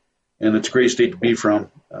freedom. And it's a great state to be from.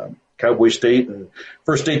 Cowboy state, and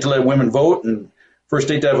first state to let women vote, and first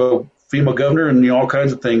state to have a female governor, and all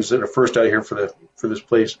kinds of things that are first out here for this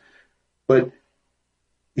place. But,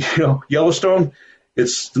 Yellowstone,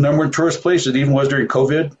 it's the number one tourist place. It even was during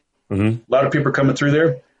COVID. Mm-hmm. A lot of people are coming through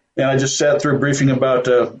there. And I just sat through a briefing about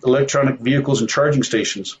electronic vehicles and charging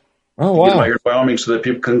stations. Oh, wow. Here in Wyoming, so that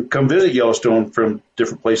people can come visit Yellowstone from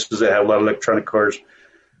different places that have a lot of electronic cars.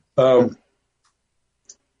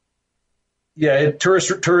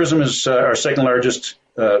 Tourism is our second largest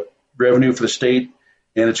revenue for the state.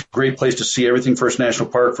 And it's a great place to see everything. First National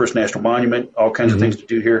Park, First National Monument, all kinds of things to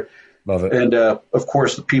do here. Love it. And, of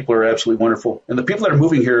course, the people are absolutely wonderful. And the people that are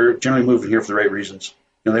moving here generally moving here for the right reasons.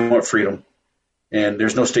 They want freedom. And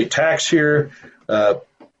there's no state tax here,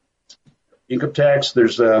 income tax.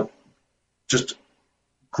 There's just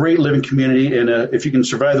great living community. And if you can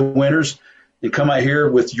survive the winters and come out here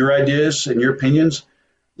with your ideas and your opinions,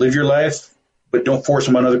 live your life, but don't force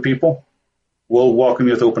them on other people, we'll welcome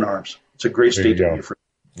you with open arms. It's a great state to be free.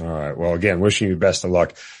 All right. Well, again, wishing you best of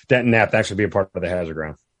luck. Denton Knapp, thanks for being part of the Hazard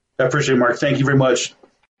Ground. I appreciate it, Mark. Thank you very much.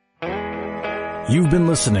 You've been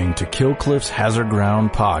listening to Kill Cliff's Hazard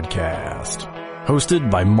Ground podcast, hosted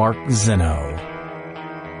by Mark Zeno.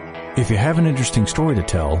 If you have an interesting story to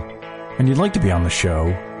tell and you'd like to be on the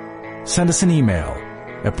show, send us an email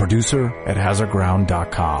at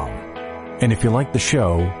producer@hazardground.com. And if you like the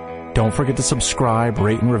show, don't forget to subscribe,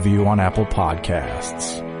 rate, and review on Apple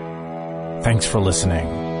Podcasts. Thanks for listening.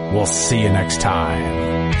 We'll see you next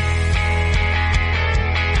time.